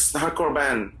first hardcore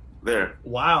band there.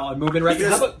 Wow, Movement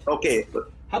Records.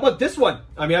 How about this one?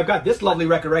 I've got this lovely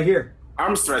record right here.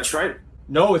 Armstretch, right?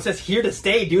 No, it says Here to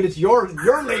Stay, dude. It's your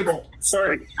label.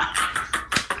 Sorry.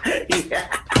 Yeah.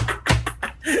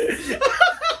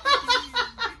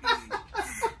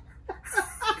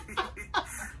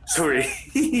 Sorry,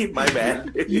 my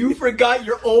bad. You forgot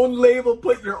your own label,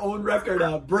 put your own record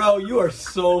out. Bro, you are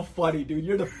so funny, dude.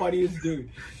 You're the funniest dude.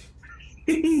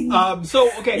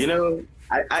 Okay.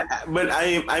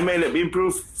 I made an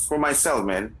improve for myself,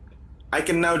 man. I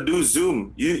can now do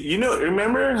Zoom.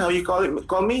 Remember how you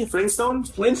call me? Flintstone?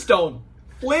 Flintstone.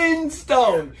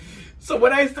 So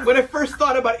when I first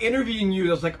thought about interviewing you,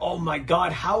 I was like, oh my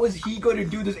God, how is he going to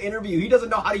do this interview? He doesn't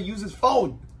know how to use his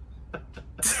phone.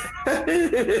 All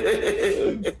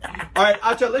right,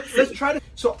 Acha, let's try to.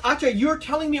 So, Acha, you're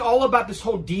telling me all about this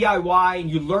whole DIY, and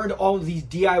you learned all of these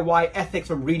DIY ethics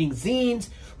from reading zines,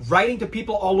 writing to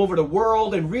people all over the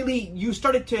world, and really you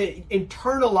started to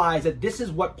internalize that this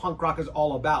is what punk rock is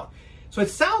all about. So it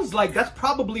sounds like that's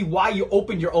probably why you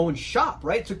opened your own shop,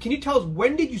 right? So can you tell us,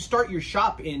 when did you start your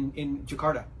shop in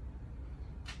Jakarta?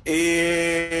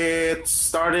 It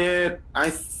started, I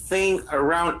think,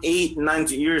 around 8, 9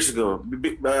 years ago.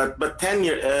 But 10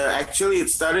 years, actually, it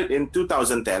started in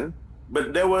 2010.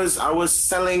 But I was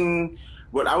selling,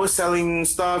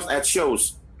 stuff at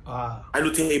shows. Ah, I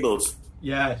do tables.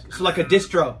 yeah. So like a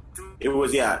distro. It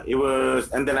was,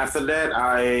 and then after that,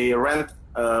 I rent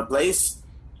a place,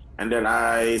 and then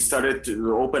I started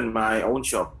to open my own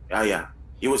shop. Yeah.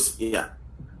 It was, yeah.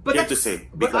 But You have that's, to say,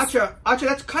 but because Acha,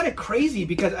 that's kind of crazy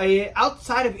because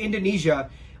outside of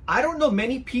Indonesia, I don't know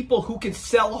many people who can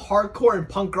sell hardcore and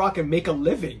punk rock and make a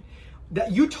living.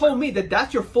 That you told me that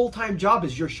that's your full-time job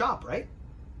is your shop, right?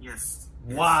 yes,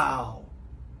 Wow.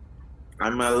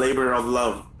 I'm a labor of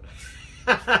love.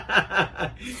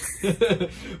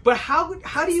 But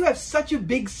how do you have such a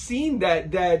big scene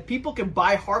that people can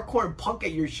buy hardcore and punk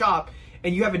at your shop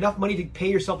and you have enough money to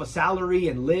pay yourself a salary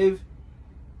and live?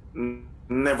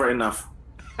 Never enough.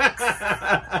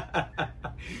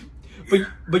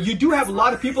 But you do have a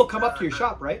lot of people come up to your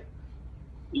shop, right?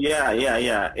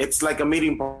 Yeah. It's like a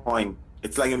meeting point.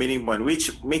 It's like a meeting point,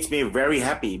 which makes me very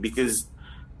happy because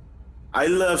I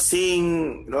love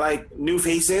seeing like new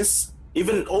faces,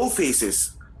 even old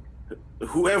faces.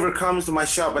 Whoever comes to my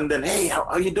shop and then, hey, how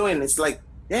are you doing? It's like,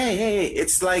 hey.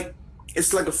 It's like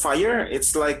a fire.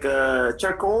 It's like a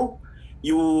charcoal.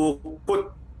 You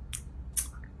put,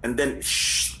 and then it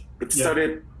Yeah.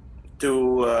 started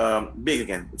to big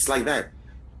again. It's like that.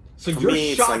 So For your me,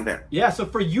 it's shop, like that. yeah. So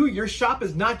for you, your shop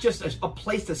is not just a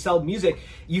place to sell music.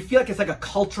 You feel like it's like a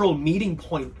cultural meeting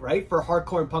point, right, for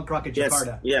hardcore and punk rock in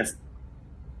Jakarta. Yes.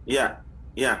 Yeah.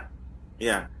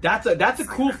 That's a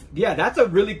cool, yeah. That's a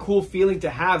really cool feeling to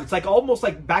have. It's like almost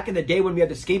like back in the day when we had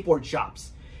the skateboard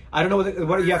shops. I don't know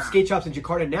what you have skate shops in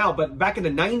Jakarta now, but back in the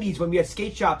 '90s when we had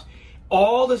skate shops,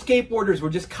 all the skateboarders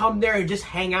would just come there and just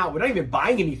hang out. We're not even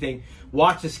buying anything.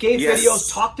 Watch the skate Yes.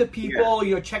 videos, talk to people,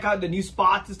 check out the new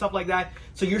spots and stuff like that.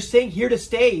 So you're saying Here to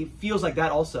Stay feels like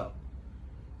that also.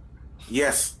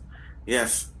 Yes.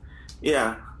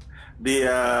 Yeah.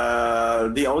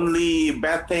 The only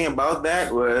bad thing about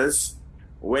that was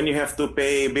when you have to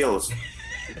pay bills.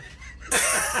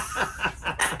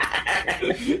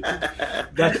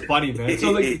 That's funny, man.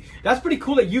 So like, that's pretty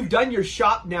cool that you've done your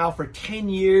shop now for 10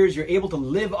 years. You're able to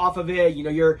live off of it.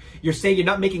 You're saying you're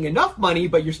not making enough money,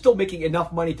 but you're still making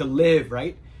enough money to live,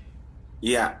 right?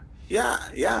 Yeah.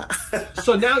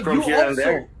 So now From you here and also,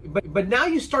 there. but now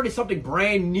you started something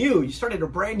brand new. You started a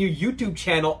brand new YouTube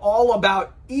channel all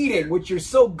about eating, which you're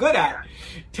so good at.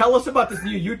 Tell us about this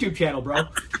new YouTube channel, bro.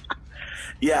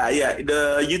 Yeah.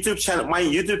 The YouTube channel, my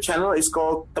YouTube channel is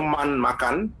called Teman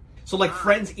Makan. So like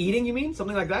friends eating, you mean?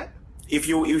 Something like that? If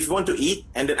you want to eat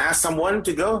and then ask someone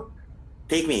to go,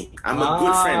 take me. I'm a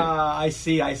good friend. I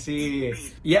see.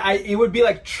 Yeah, it would be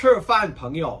like 吃饭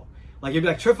朋友. Like you'd be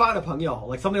like 吃饭的朋友.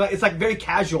 Like something like, it's like very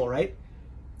casual, right?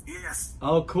 Yes.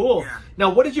 Oh, cool. Yeah. Now,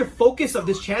 what is your focus of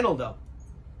this channel, though?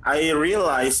 I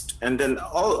realized, and then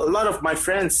a lot of my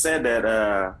friends said that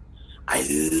I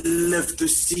love to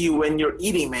see you when you're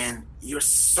eating, man. You're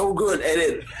so good at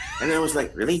it. And I was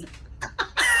like, really?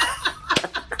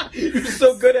 You're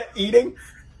so good at eating.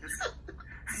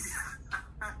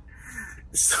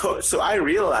 So I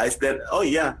realized that, oh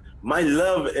yeah, my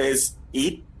love is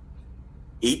eat,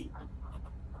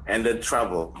 and then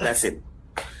travel. That's it.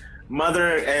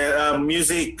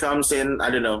 Music comes in, I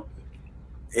don't know,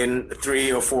 in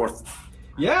 3 or 4th.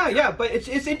 Yeah, but it's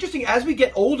interesting. As we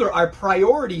get older, our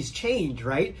priorities change,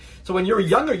 right? So when you were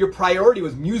younger, your priority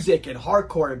was music and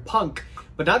hardcore and punk.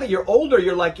 But now that you're older,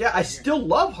 you're like, yeah, I still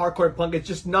love hardcore and punk. It's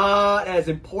just not as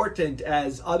important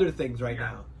as other things right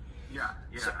now. Yeah.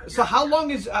 So how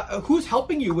long is who's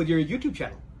helping you with your YouTube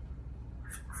channel?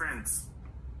 Friends.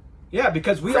 Yeah,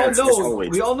 because we Friends, as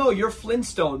always. all know you're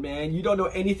Flintstone, man. You don't know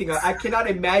anything. I cannot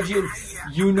imagine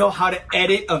you know how to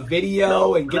edit a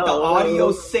video and get the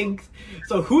audio synced.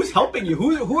 So who's helping you?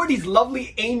 Who are these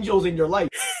lovely angels in your life?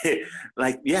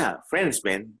 Friends,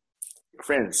 man.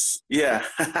 Friends. Yeah.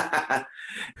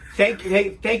 Thank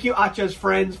you, Acha's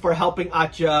friends, for helping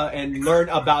Acha and learn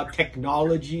about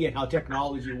technology and how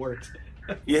technology works.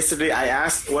 Yesterday, I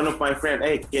asked one of my friends,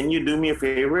 "Hey, can you do me a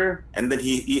favor?" And then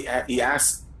he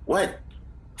asked, "What?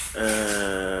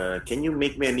 Can you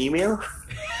make me an email?"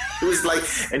 He was like,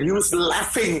 and he was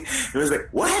laughing. He was like,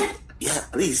 "What? Yeah,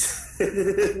 please.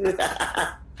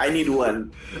 I need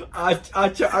one."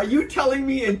 Acha, are you telling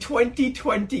me in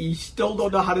 2020 you still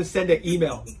don't know how to send an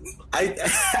email?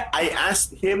 I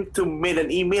asked him to make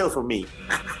an email for me.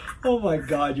 Oh my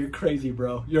God, you're crazy,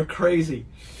 bro. You're crazy.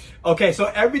 Okay, so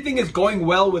everything is going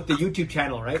well with the YouTube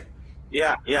channel, right?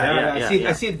 Yeah.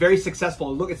 I see it very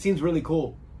successful. Look, it seems really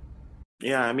cool.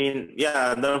 Yeah, I mean,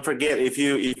 yeah. Don't forget, if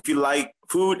you like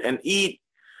food and eat,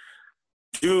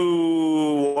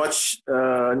 do watch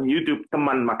on YouTube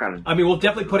Teman Makan. I mean, we'll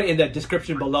definitely put it in the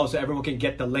description below so everyone can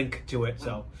get the link to it.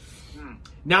 So,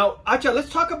 now, Acha, let's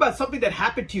talk about something that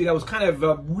happened to you that was kind of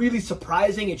really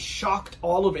surprising. It shocked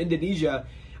all of Indonesia.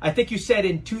 I think you said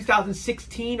in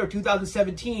 2016 or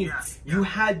 2017, Yes, you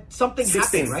had something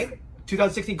 16. happen, right?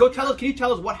 2016. Go tell us. Can you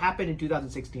tell us what happened in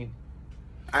 2016?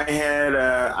 I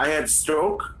had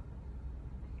stroke,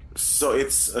 so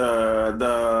it's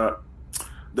the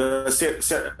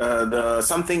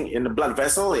something in the blood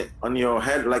vessel on your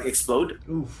head like explode.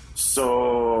 Oof.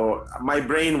 So my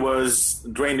brain was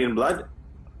drained in blood.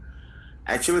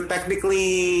 Actually,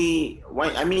 technically,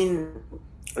 I mean,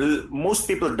 most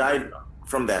people died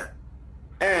from that,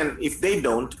 and if they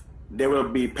don't, they will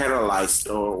be paralyzed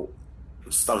or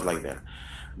stuff like that.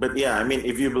 But yeah, I mean,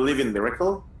 if you believe in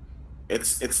miracle,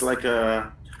 it's like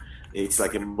a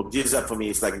mujizat for me.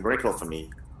 It's like a miracle for me.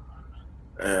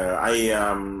 I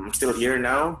am still here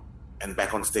now and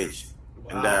back on stage,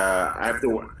 and I have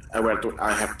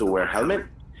to wear helmet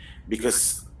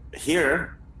because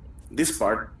here, this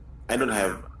part, I don't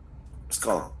have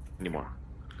skull anymore.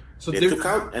 So They there- took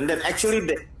out, and then actually,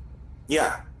 they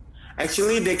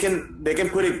can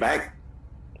put it back,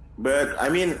 but I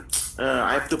mean,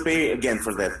 I have to pay again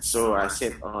for that. So I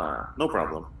said, no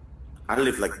problem. I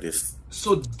live like this.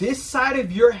 So this side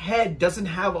of your head doesn't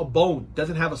have a bone,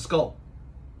 doesn't have a skull.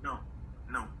 No.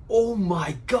 Oh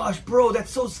my gosh, bro,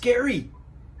 that's so scary.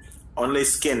 Only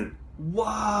skin.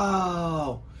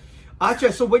 Wow.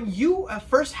 Acha, so when you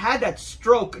first had that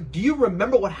stroke, do you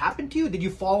remember what happened to you? Did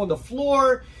you fall on the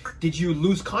floor? Did you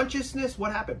lose consciousness?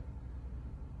 What happened?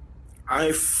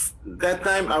 That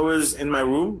time I was in my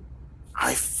room.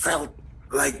 I felt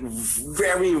like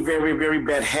very, very, very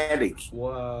bad headache.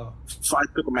 Wow. So I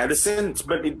took medicine,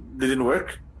 but it didn't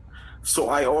work. So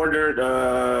I ordered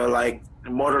like a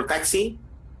motor taxi.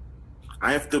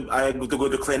 I have to go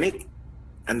to clinic,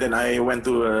 and then I went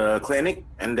to a clinic,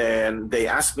 and then they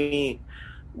asked me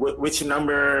which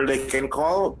number they can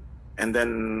call, and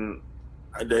then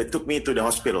they took me to the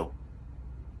hospital.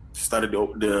 Started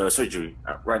the surgery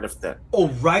right after that. Oh,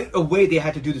 right away they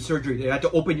had to do the surgery. They had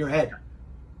to open your head.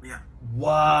 Yeah.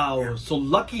 Wow. Yeah. So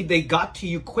lucky they got to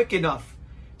you quick enough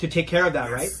to take care of that,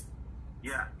 right?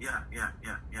 Yeah.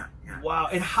 Wow.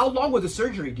 And how long was the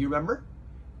surgery? Do you remember?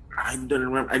 I don't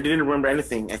remember. I didn't remember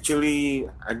anything. Actually,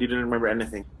 I didn't remember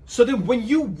anything. So then when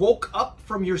you woke up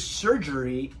from your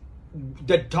surgery,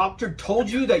 the doctor told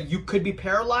you that you could be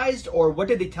paralyzed, or what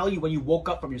did they tell you when you woke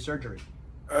up from your surgery?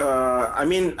 I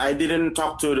mean, I didn't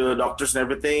talk to the doctors and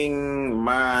everything.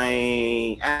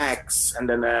 My ex and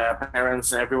then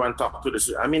parents and everyone talked to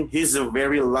the. I mean, he's a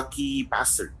very lucky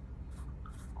bastard.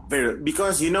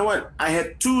 Because you know what? I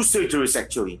had 2 surgeries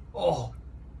actually. Oh,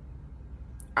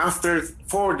 After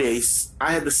 4 days,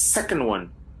 I had the second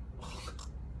one.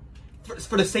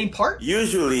 for the same part?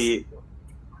 Usually,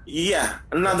 yeah,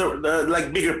 another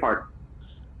like bigger part.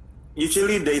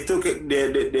 Usually they took it,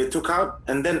 they took out,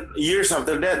 and then years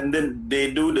after that, and then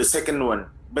they do the second one.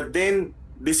 But then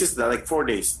this is like 4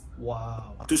 days,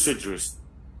 Wow. 2 surgeries.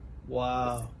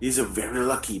 Wow. He's a very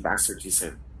lucky bastard. He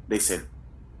said. They said,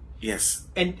 yes.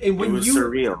 And It when was you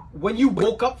surreal. when you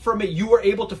woke up from it, you were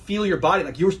able to feel your body,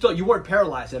 like you weren't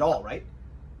paralyzed at all, right?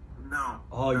 No.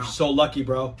 Oh, you're so lucky,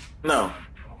 bro. No.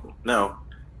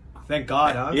 Thank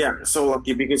God, huh? Yeah, so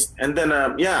lucky because, and then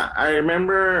yeah, I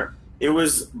remember it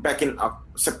was back in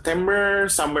September,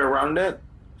 somewhere around that,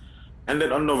 and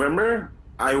then on November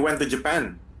I went to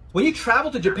Japan. When you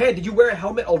traveled to Japan, did you wear a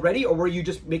helmet already, or were you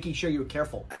just making sure you were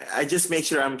careful? I just make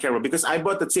sure I'm careful because I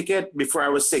bought the ticket before I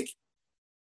was sick,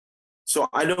 so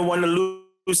I don't want to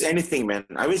lose anything, man.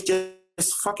 I was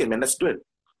just fuck it, man. Let's do it.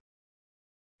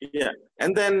 Yeah,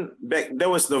 and then that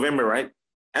was November, right?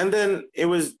 And then it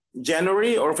was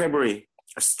January or February.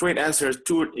 A straight answer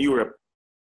to Europe.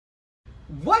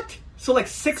 What? So like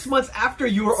 6 months after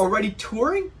you were already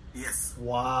touring? Yes.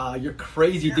 Wow, you're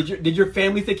crazy. Did your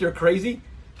family think you're crazy?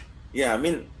 Yeah,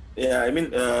 yeah,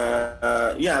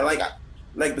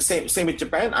 like the same with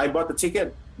Japan. I bought the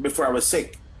ticket before I was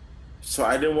sick, so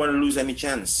I didn't want to lose any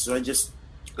chance. So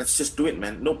let's just do it,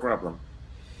 man. No problem.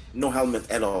 No helmet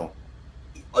at all.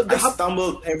 I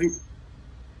stumbled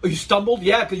Oh, you stumbled?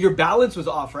 Yeah, because your balance was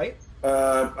off, right?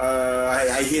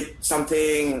 I hit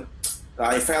something.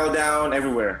 I fell down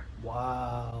everywhere.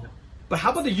 Wow. But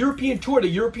how about the European tour? The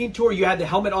European tour, you had the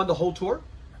helmet on the whole tour?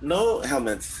 No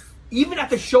helmet. Even at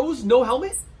the shows, no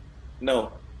helmet?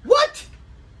 No. What?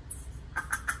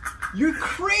 You're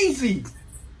crazy.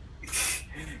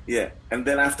 Yeah, and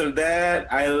then after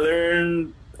that, I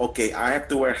learned okay, I have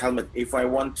to wear a helmet if I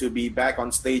want to be back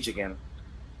on stage again.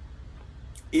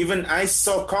 Even I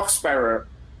saw Cock Sparrer,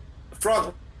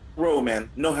 front row, man,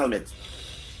 no helmet.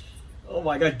 Oh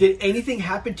my God. Did anything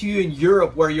happen to you in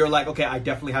Europe where you're like, okay, I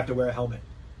definitely have to wear a helmet?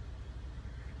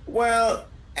 Well,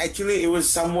 actually, it was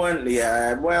someone,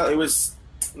 yeah, well, it was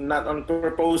not on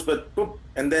purpose, but boop,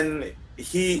 and then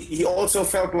he also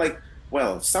felt like,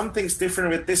 well, something's different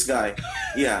with this guy.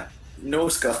 Yeah, no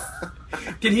skull.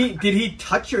 Did he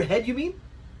touch your head, you mean?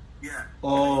 Yeah.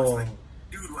 Oh. It's like,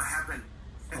 dude, what happened?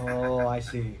 Oh, I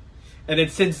see. And then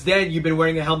since then, you've been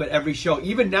wearing a helmet every show.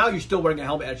 Even now, you're still wearing a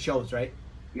helmet at shows, right?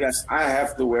 Yes, I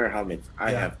have to wear a helmet.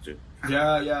 I have to.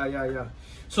 Yeah.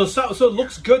 So it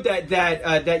looks good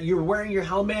that you're wearing your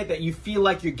helmet, that you feel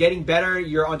like you're getting better,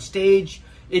 you're on stage.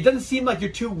 It doesn't seem like you're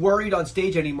too worried on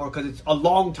stage anymore because it's a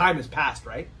long time has passed,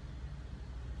 right?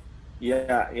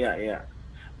 Yeah.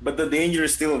 But the danger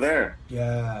is still there.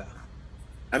 Yeah.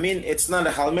 I mean, it's not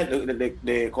a helmet.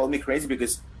 They call me crazy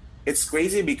because it's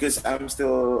crazy because I'm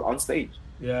still on stage.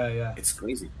 Yeah. It's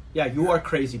crazy. Yeah, you are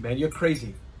crazy, man. You're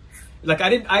crazy. Like I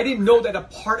didn't know that a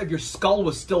part of your skull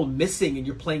was still missing and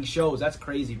you're playing shows. That's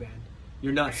crazy, man.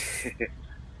 You're nuts.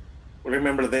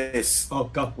 Remember this. Oh,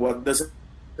 go. What doesn't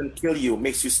kill you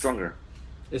makes you stronger.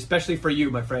 Especially for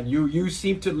you, my friend. You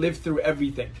seem to live through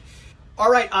everything. All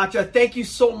right, Acha, thank you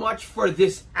so much for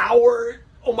this hour.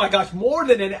 Oh my gosh, more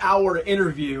than an hour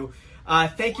interview.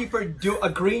 Thank you for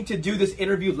agreeing to do this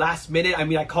interview last minute. I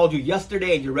mean, I called you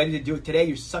yesterday and you're ready to do it today.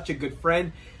 You're such a good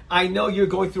friend. I know you're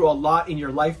going through a lot in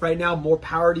your life right now. More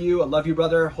power to you. I love you,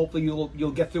 brother. Hopefully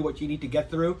you'll get through what you need to get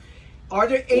through. Are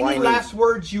there any last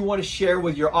words you want to share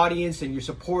with your audience and your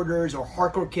supporters or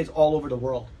hardcore kids all over the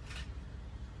world?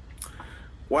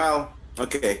 Well,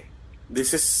 okay.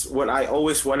 This is what I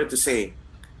always wanted to say.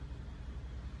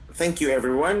 Thank you,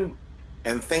 everyone.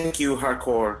 And thank you,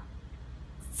 Hardcore,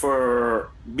 for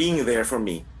being there for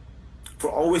me. For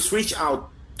always reach out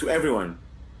to everyone.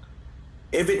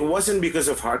 If it wasn't because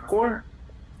of Hardcore,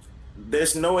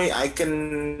 there's no way I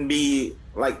can be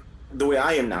like the way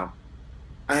I am now.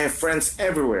 I have friends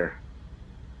everywhere.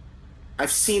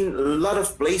 I've seen a lot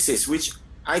of places which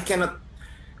I cannot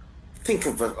think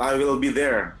of. I will be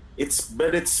there. It's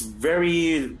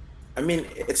very, I mean,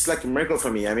 it's like a miracle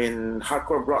for me. I mean,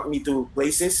 Hardcore brought me to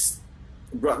places,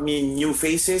 brought me new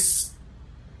faces,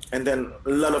 and then a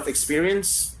lot of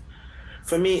experience.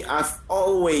 For me, I've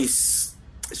always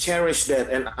cherished that,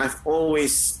 and I've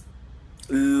always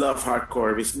loved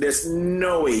Hardcore. There's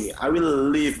no way I will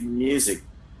leave music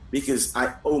because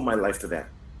I owe my life to that.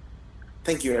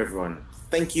 Thank you, everyone.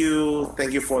 Thank you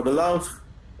for the love.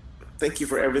 Thank you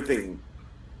for everything.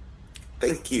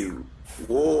 Thank you.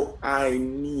 What I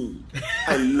need.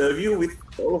 I love you with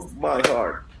all of my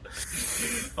heart.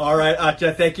 All right,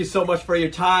 Acha, thank you so much for your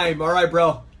time. All right,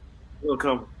 bro.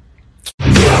 Welcome.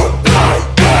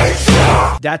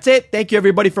 That's it. Thank you,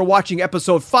 everybody, for watching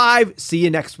episode 5. See you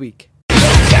next week. Look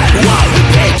at what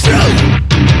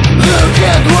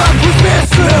we've been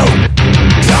through.